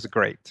 it does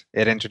great.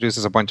 It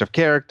introduces a bunch of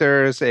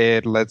characters.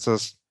 It lets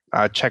us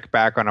check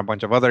back on a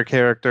bunch of other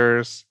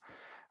characters.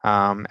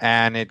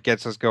 And it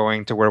gets us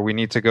going to where we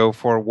need to go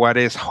for what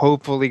is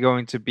hopefully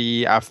going to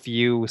be a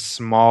few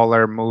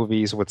smaller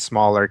movies with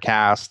smaller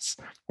casts,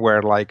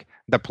 where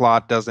the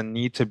plot doesn't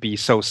need to be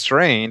so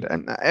strained.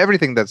 And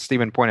everything that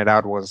Steven pointed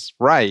out was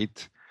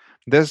right.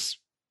 This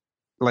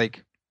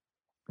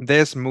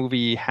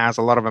movie has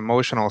a lot of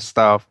emotional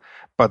stuff,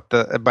 but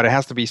it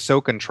has to be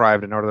so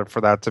contrived in order for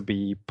that to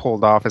be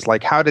pulled off. It's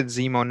like, how did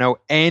Zemo know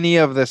any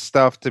of this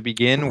stuff to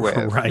begin with?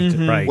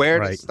 Right. Where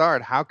to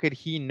start? How could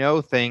he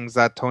know things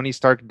that Tony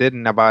Stark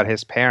didn't about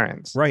his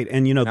parents? Right.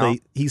 And,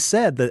 he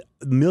said that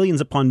millions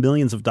upon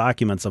millions of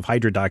documents, of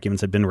Hydra documents,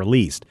 had been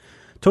released.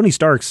 Tony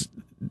Stark's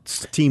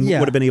team would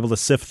have been able to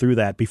sift through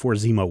that before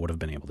Zemo would have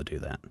been able to do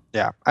that.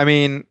 Yeah. I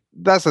mean,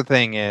 that's the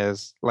thing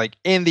is,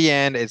 in the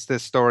end, it's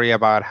this story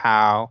about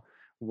how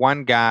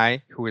one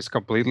guy who is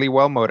completely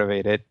well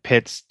motivated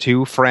pits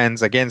two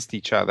friends against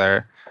each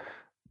other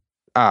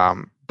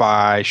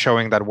by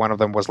showing that one of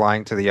them was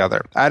lying to the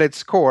other. At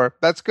its core,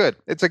 that's good.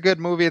 It's a good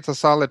movie. It's a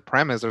solid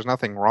premise. There's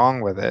nothing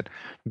wrong with it.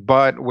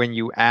 But when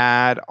you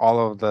add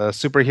all of the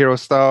superhero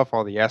stuff,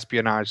 all the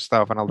espionage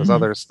stuff, and all this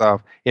other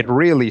stuff, it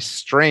really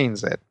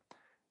strains it.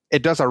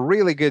 It does a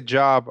really good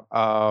job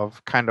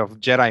of kind of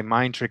Jedi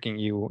mind tricking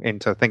you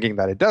into thinking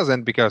that it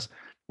doesn't, because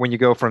when you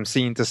go from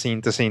scene to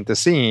scene to scene to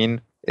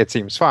scene, it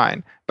seems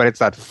fine. But it's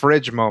that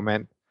fridge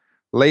moment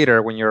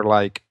later when you're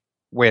like,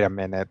 wait a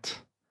minute.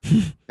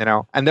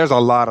 And there's a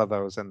lot of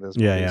those in this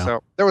movie. Yeah.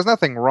 So there was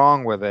nothing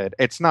wrong with it.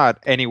 It's not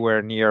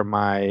anywhere near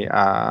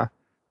my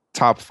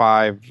top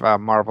 5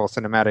 Marvel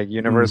Cinematic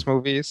Universe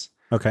movies.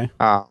 Okay.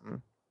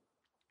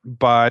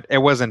 But it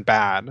wasn't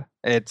bad.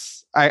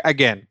 It's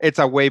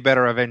a way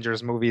better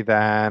Avengers movie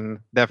than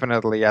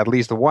definitely at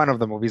least one of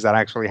the movies that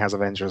actually has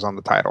Avengers on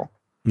the title.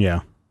 Yeah.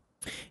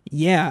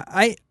 Yeah,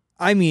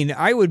 I mean,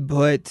 I would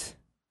put.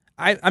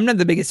 I'm not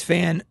the biggest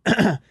fan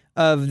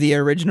of the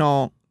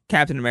original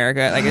Captain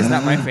America. Like, it's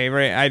not my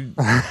favorite.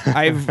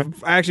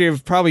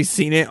 I've probably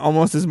seen it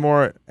almost as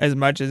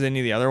much as any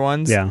of the other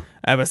ones. Yeah.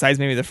 Besides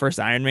maybe the first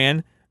Iron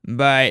Man,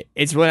 but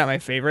it's really not my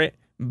favorite.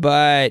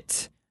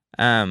 But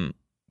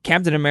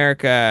Captain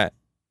America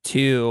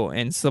 2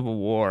 and Civil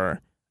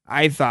War,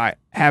 I thought,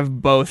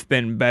 have both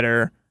been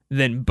better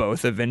than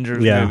both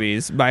Avengers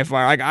movies by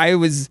far. Like, I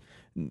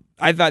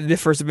thought the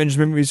first Avengers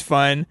movie was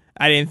fun.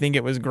 I didn't think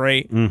it was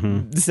great.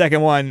 Mm-hmm. The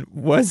second one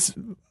was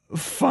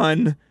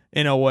fun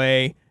in a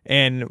way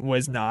and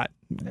was not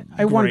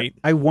great.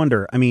 I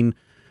wonder. I mean,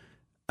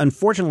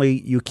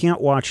 unfortunately, you can't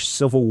watch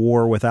Civil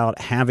War without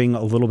having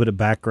a little bit of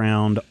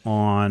background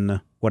on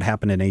what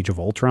happened in Age of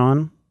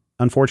Ultron,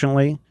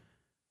 unfortunately.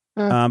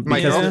 My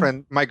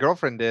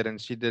girlfriend did,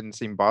 and she didn't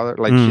seem bothered.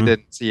 Like, she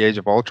didn't see Age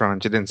of Ultron,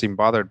 and she didn't seem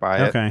bothered by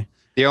it. Okay.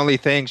 The only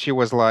thing, she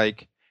was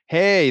like,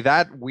 hey,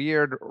 that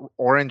weird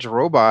orange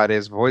robot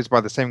is voiced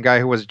by the same guy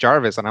who was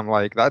Jarvis. And I'm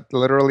like, that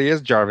literally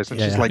is Jarvis. And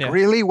she's like,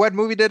 really? What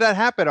movie did that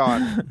happen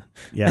on?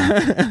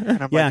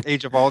 And I'm like,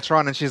 Age of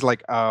Ultron. And she's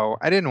like, oh,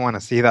 I didn't want to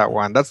see that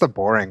one. That's the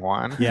boring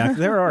one. Yeah,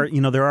 there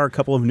are a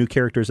couple of new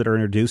characters that are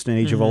introduced in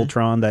Age of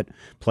Ultron that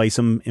play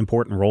some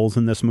important roles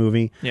in this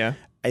movie. Yeah.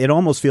 It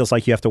almost feels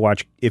like you have to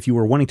watch, if you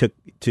were wanting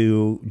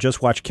to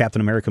just watch Captain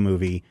America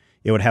movie,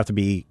 it would have to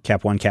be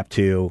Cap 1, Cap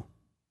 2,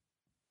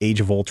 Age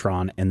of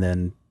Ultron, and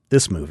then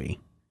this movie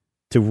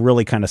to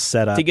really kind of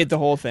set up to get the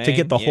whole thing, to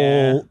get the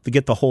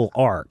whole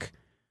arc.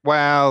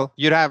 Well,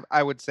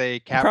 I would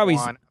say Cap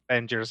 1,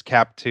 Avengers,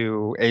 Cap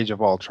 2, Age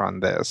of Ultron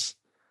this,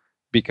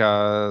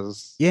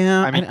 because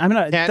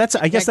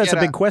I guess that's a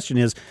big question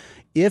is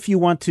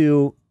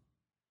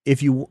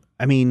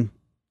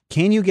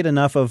can you get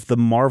enough of the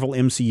Marvel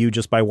MCU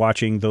just by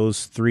watching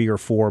those 3 or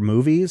 4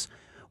 movies,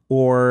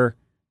 or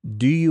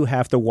do you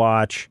have to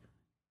watch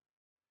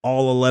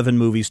all 11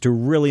 movies to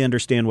really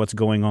understand what's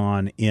going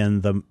on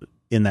in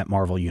that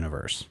Marvel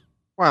universe?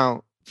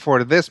 Well,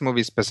 for this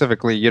movie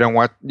specifically, you don't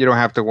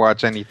have to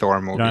watch any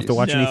Thor movies. You don't have to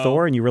watch any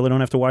Thor, and you really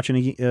don't have to watch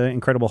any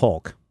Incredible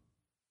Hulk.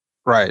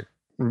 Right.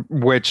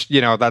 Which,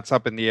 that's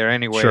up in the air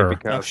anyway,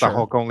 because the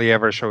Hulk only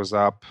ever shows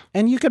up.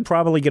 And you could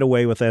probably get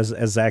away with, as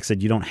Zach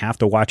said, you don't have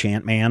to watch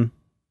Ant-Man.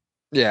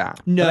 Yeah.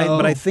 No.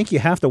 But I think you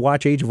have to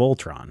watch Age of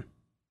Ultron.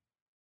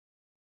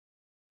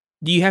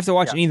 Do you have to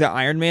watch any of the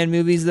Iron Man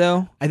movies,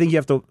 though? I think you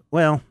have to.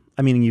 Well,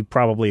 I mean, you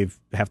probably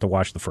have to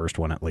watch the first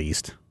one at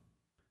least.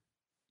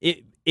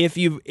 If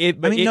you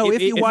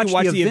watch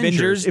the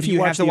Avengers, if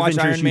you have to watch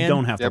Iron Man. You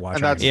don't have to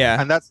watch.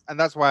 And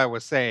that's why I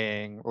was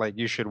saying, like,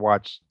 you should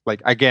watch.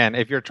 Like, again,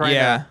 if you're trying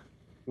to.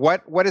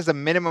 What is the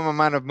minimum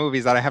amount of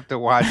movies that I have to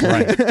watch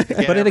to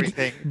get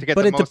everything to get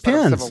the most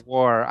out of Civil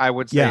War? I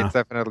would say it's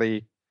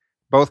definitely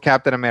both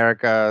Captain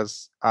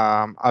America's,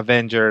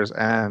 Avengers,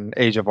 and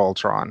Age of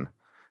Ultron.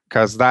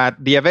 Because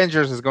the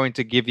Avengers is going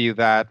to give you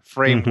that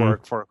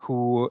framework for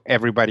who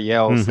everybody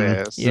else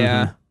is.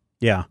 Yeah.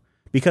 Yeah.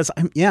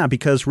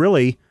 Because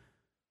really,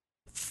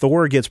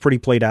 Thor gets pretty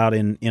played out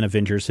in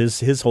Avengers.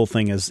 His whole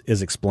thing is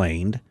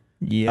explained.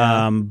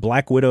 Yeah.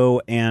 Black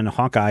Widow and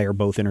Hawkeye are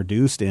both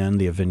introduced in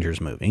the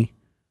Avengers movie.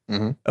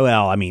 Mm-hmm.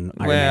 Well, I mean,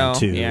 Iron Man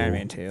 2. Yeah, Iron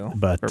Man 2.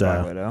 But, for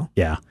Black Widow.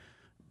 Yeah.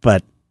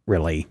 But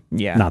really,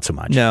 not so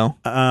much. No.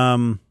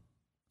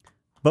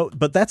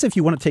 But that's if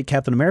you want to take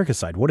Captain America's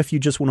side. What if you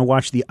just want to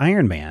watch the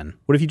Iron Man?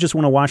 What if you just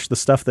want to watch the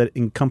stuff that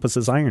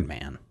encompasses Iron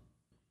Man?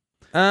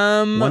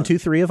 1, 2,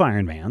 3 of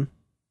Iron Man.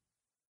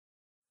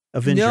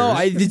 Avengers. No,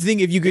 I just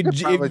think if you could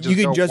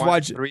just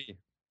watch 3.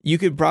 You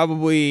could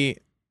probably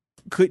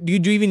do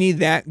you even need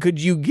that? Could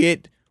you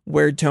get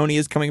where Tony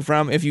is coming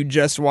from if you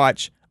just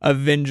watch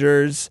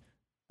Avengers,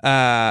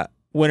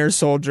 Winter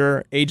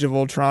Soldier, Age of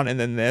Ultron, and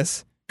then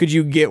this? Could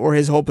you get where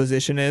his whole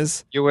position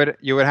is? You would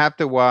have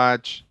to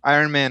watch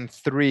Iron Man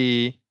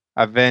 3,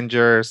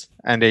 Avengers,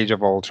 and Age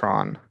of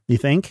Ultron. You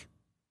think?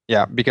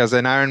 Yeah, because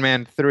in Iron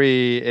Man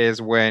 3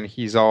 is when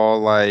he's all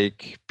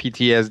like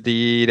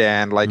PTSD'd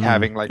and like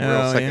having like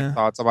real second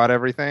thoughts about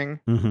everything.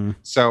 Mm-hmm.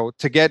 So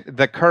to get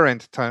the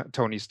current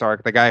Tony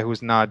Stark, the guy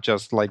who's not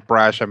just like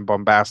brash and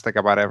bombastic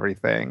about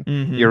everything,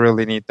 you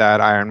really need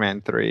that Iron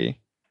Man 3.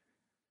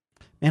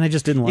 And I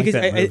just didn't like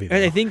that movie.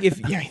 I think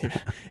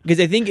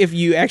if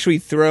you actually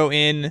throw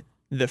in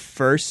the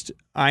first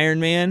Iron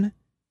Man,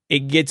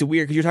 it gets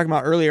weird because you're talking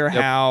about earlier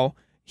how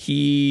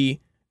he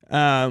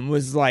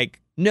was like,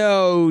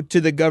 no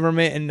to the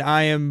government, and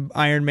I am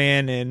Iron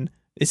Man, and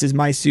this is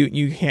my suit, and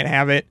you can't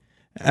have it.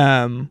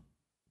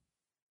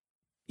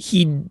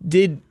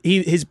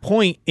 his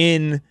point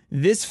in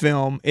this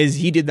film is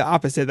he did the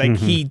opposite. Like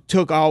he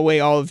took away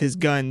all of his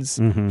guns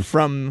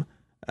from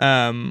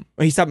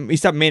he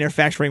stopped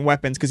manufacturing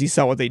weapons because he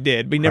saw what they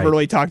did, but he never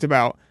really talked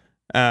about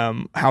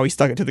how he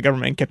stuck it to the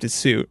government and kept his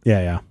suit.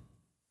 Yeah.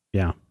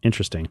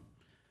 Interesting.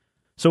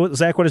 So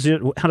Zach,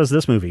 how does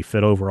this movie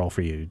fit overall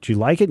for you? Do you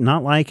like it?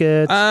 Not like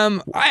it?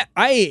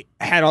 I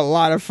had a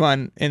lot of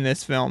fun in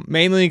this film,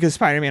 mainly because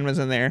Spider-Man was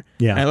in there.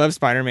 Yeah, I love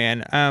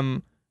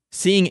Spider-Man.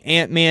 Seeing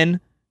Ant-Man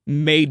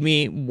made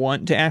me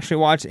want to actually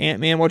watch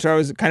Ant-Man, which I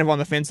was kind of on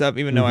the fence of,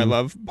 even though I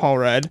love Paul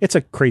Rudd. It's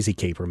a crazy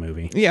caper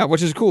movie. Yeah,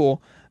 which is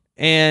cool.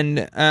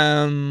 And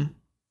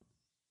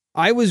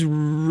I was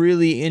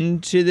really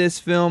into this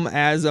film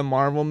as a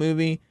Marvel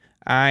movie.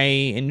 I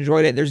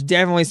enjoyed it. There's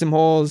definitely some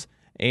holes,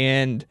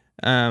 and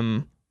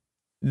the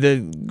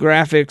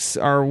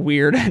graphics are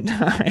weird at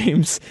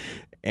times.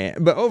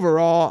 But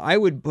overall, I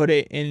would put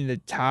it in the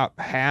top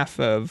half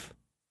of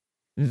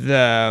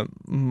the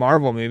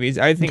Marvel movies.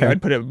 I think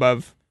I'd put it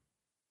above.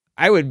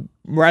 I would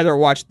rather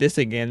watch this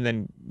again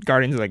than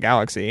Guardians of the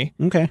Galaxy.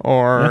 Okay.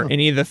 Or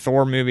any of the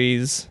Thor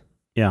movies.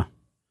 Yeah.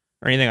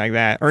 Or anything like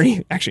that. Or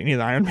actually any of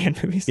the Iron Man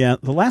movies. Yeah.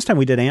 The last time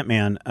we did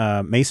Ant-Man,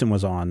 Mason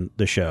was on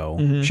the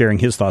show sharing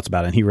his thoughts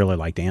about it, and he really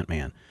liked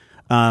Ant-Man.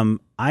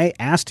 I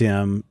asked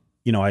him,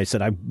 I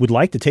said, I would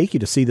like to take you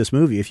to see this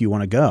movie if you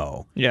want to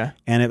go. Yeah.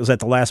 And it was at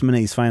the last minute,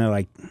 he's finally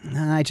like,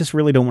 nah, I just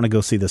really don't want to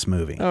go see this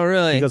movie. Oh,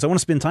 really? He goes, I want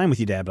to spend time with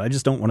you, Dad, but I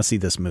just don't want to see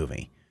this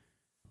movie.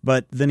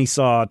 But then he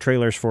saw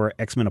trailers for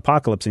X-Men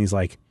Apocalypse, and he's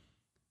like,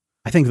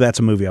 I think that's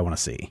a movie I want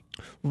to see.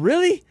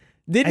 Really?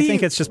 I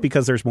think it's just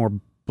because there's more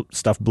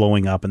stuff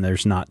blowing up and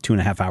there's not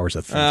 2.5 hours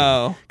of thinking.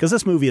 Oh. Because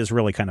this movie is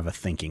really kind of a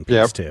thinking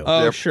piece, too.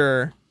 Oh,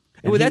 sure.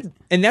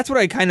 And that's what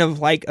I kind of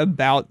like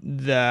about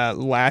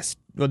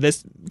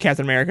this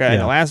Captain America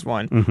and the last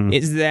one,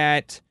 is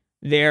that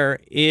there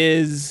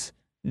is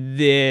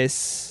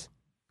this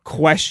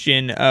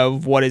question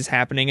of what is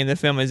happening in the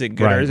film. Is it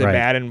good or is it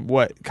bad, and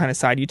what kind of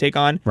side you take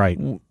on? Right.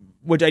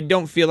 Which I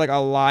don't feel like a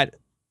lot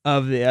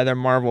of the other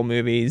Marvel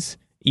movies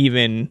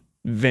even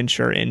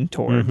venture in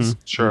towards.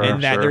 Sure.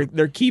 And that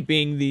they're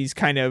keeping these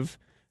kind of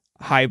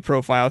high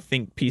profile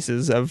think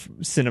pieces of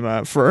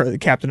cinema for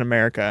Captain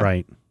America.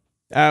 Right.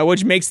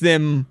 Which makes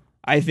them,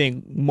 I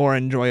think, more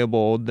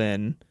enjoyable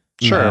than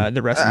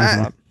the rest of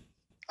the film.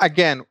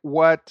 Again,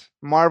 what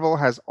Marvel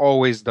has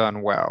always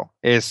done well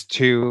is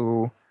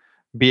to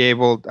be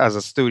able, as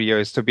a studio,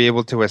 is to be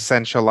able to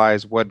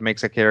essentialize what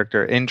makes a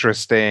character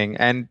interesting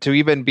and to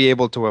even be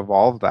able to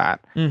evolve that.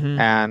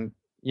 And,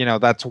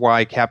 that's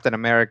why Captain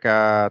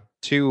America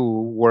 2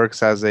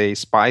 works as a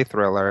spy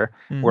thriller,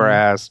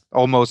 whereas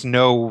almost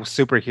no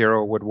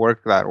superhero would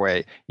work that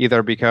way,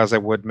 either because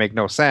it would make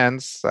no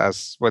sense,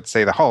 as would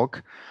say the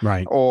Hulk,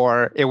 right,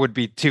 or it would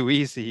be too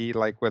easy,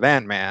 like with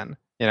Ant-Man.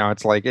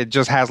 It's like it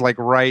just has like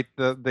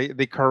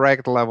the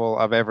correct level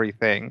of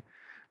everything.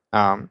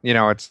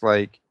 It's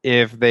like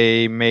if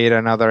they made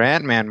another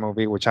Ant-Man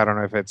movie, which I don't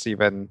know if it's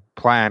even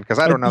planned, because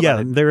I don't know.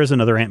 Yeah, there is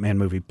another Ant-Man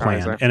movie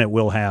planned, and it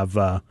will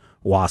have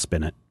Wasp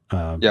in it.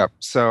 Yep.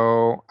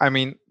 So, I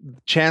mean,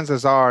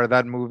 chances are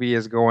that movie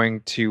is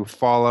going to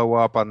follow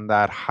up on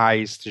that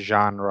heist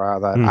genre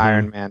that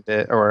Iron Man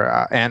did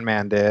or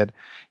Ant-Man did,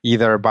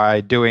 either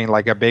by doing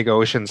like a big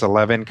Ocean's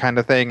 11 kind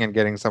of thing and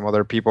getting some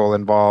other people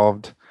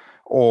involved,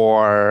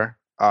 or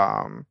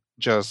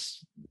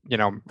just, I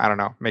don't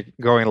know,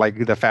 going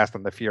like the Fast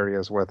and the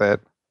Furious with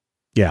it.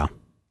 Yeah.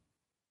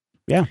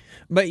 Yeah.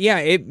 But yeah,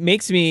 it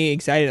makes me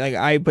excited. Like,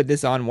 I put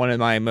this on one of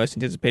my most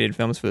anticipated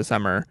films for the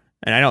summer,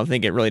 and I don't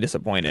think it really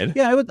disappointed.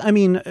 Yeah,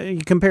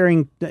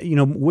 comparing,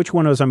 which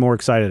one was I more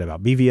excited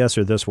about, BVS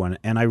or this one?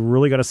 And I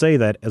really got to say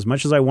that as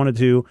much as I wanted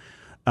to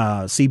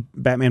see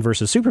Batman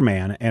versus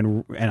Superman,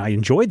 and I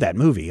enjoyed that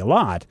movie a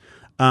lot,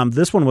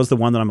 this one was the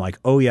one that I'm like,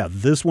 oh yeah,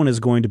 this one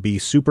is going to be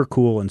super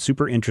cool and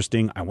super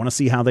interesting. I want to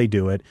see how they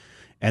do it.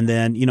 And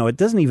then, it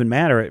doesn't even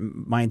matter.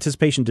 My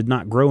anticipation did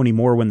not grow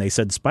anymore when they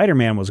said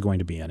Spider-Man was going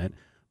to be in it.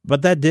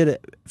 But that did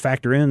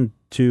factor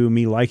into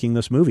me liking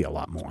this movie a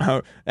lot more.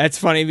 Oh, that's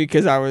funny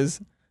because I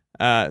was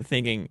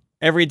thinking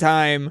every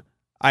time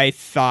I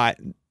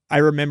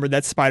remembered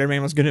that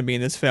Spider-Man was going to be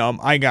in this film,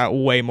 I got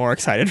way more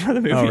excited for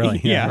the movie. Oh,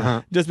 really?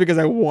 Yeah. Just because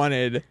I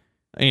wanted,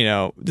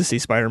 to see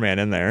Spider-Man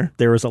in there.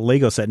 There was a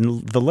Lego set,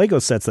 and the Lego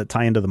sets that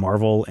tie into the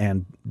Marvel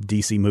and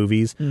DC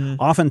movies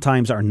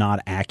oftentimes are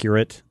not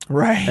accurate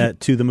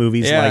to the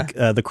movies. Yeah.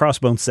 Like the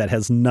Crossbones set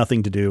has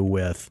nothing to do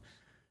with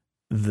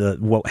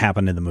what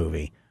happened in the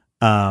movie.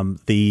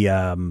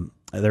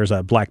 There's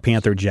a Black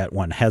Panther jet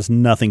one, has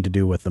nothing to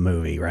do with the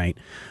movie, right?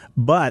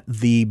 But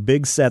the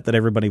big set that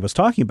everybody was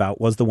talking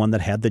about was the one that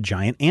had the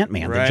giant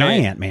Ant-Man, the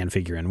giant Ant-Man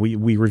figure in.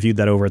 We reviewed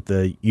that over at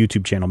the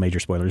YouTube channel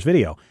Major Spoilers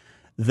Video.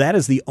 That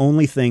is the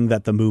only thing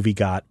that the movie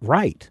got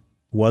right,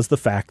 was the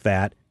fact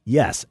that,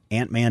 yes,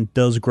 Ant-Man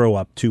does grow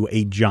up to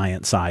a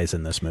giant size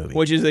in this movie.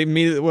 Which is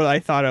immediately what I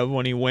thought of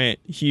when he went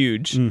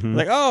huge.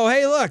 Like, oh,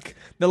 hey, look,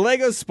 the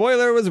Lego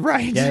spoiler was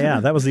right.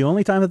 Yeah, that was the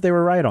only time that they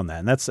were right on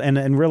that.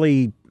 And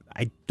really,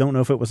 I don't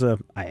know if it was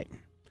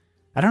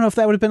I don't know if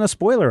that would have been a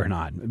spoiler or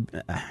not.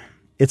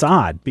 It's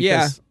odd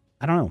because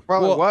I don't know.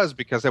 Well, it was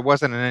because it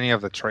wasn't in any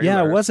of the trailers.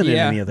 Yeah, it wasn't in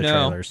any of the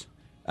trailers.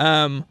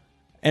 And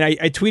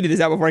I tweeted this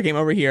out before I came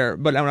over here,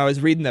 but when I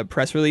was reading the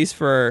press release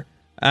for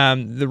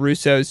the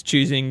Russos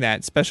choosing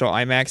that special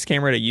IMAX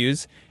camera to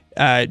use,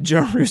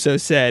 Joe Russo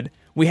said,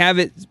 "We have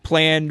it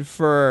planned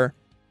for,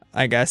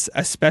 I guess,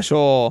 a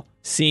special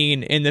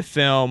scene in the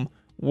film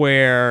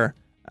where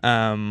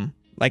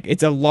like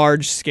it's a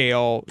large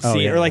scale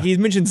scene," or like he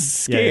mentioned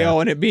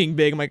scale and it being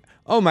big. I'm like,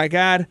 oh my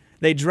God,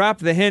 they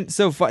dropped the hint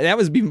so far. That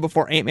was even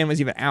before Ant-Man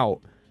was even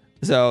out.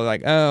 So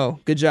like, oh,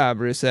 good job,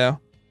 Russo.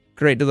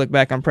 Great to look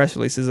back on press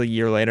releases a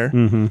year later.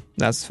 Mm-hmm.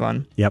 That's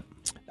fun. Yep.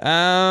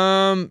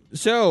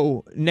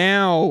 So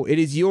now it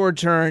is your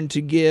turn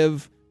to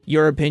give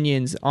your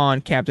opinions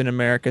on Captain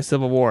America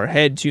Civil War.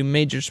 Head to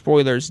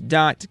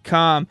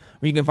majorspoilers.com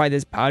where you can find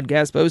this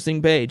podcast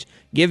posting page.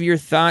 Give your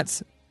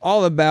thoughts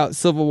all about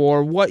Civil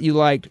War, what you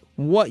liked,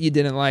 what you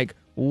didn't like,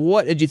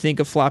 what did you think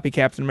of floppy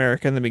Captain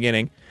America in the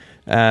beginning.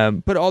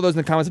 Put all those in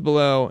the comments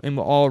below, and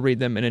we'll all read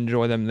them and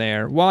enjoy them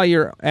there. While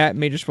you're at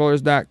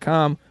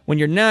majorspoilers.com, when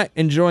you're not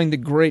enjoying the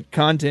great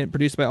content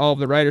produced by all of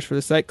the writers for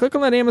the site, click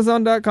on that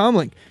Amazon.com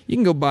link. You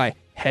can go buy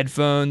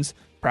headphones,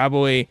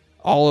 probably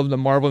all of the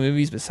Marvel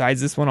movies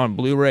besides this one on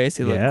Blu-ray.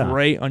 So they look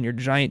great on your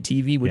giant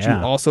TV, which you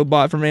also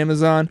bought from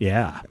Amazon.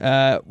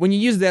 Yeah. When you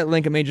use that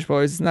link at Major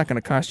Spoilers, it's not going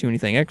to cost you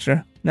anything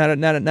extra. Not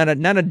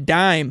a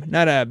dime.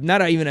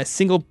 Not even a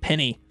single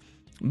penny.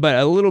 But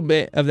a little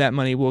bit of that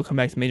money will come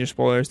back to Major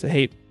Spoilers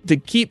to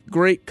keep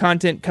great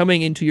content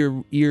coming into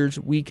your ears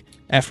week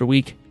after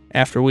week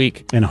after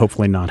week. And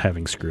hopefully not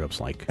having screw-ups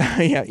like...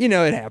 Yeah,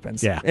 it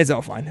happens. Yeah. It's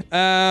all fine.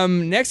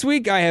 Next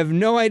week, I have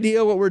no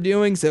idea what we're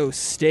doing, so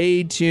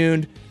stay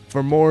tuned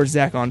for more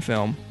Zach on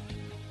Film.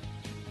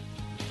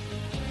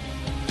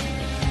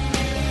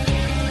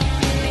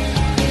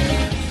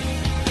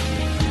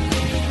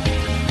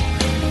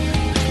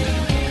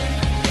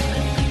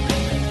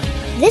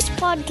 This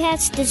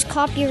podcast is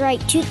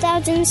copyright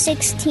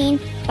 2016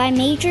 by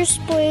Major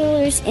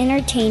Spoilers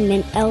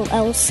Entertainment,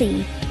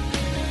 LLC.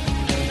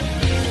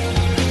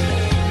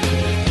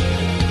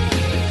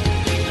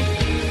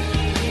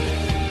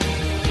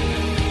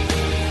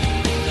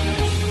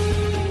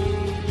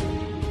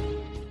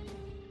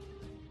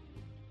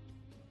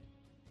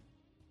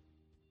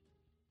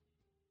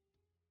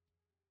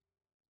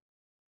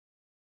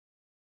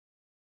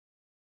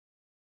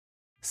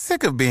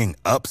 Sick of being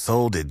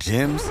upsold at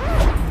gyms?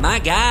 My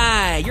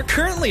guy, you're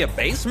currently a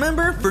base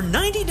member? For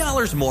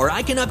 $90 more,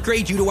 I can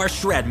upgrade you to our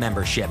Shred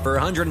membership. For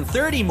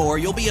 $130 more,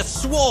 you'll be a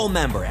Swole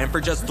member. And for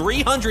just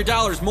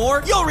 $300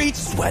 more, you'll reach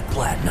Sweat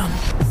Platinum.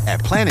 At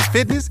Planet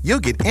Fitness,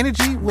 you'll get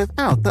energy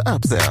without the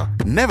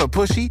upsell. Never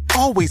pushy,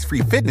 always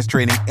free fitness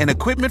training and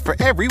equipment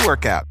for every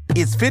workout.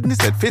 It's fitness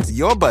that fits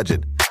your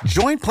budget.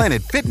 Join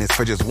Planet Fitness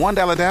for just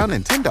 $1 down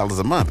and $10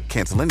 a month.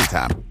 Cancel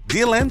anytime.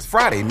 Deal ends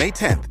Friday, May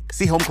 10th.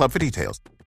 See Home Club for details.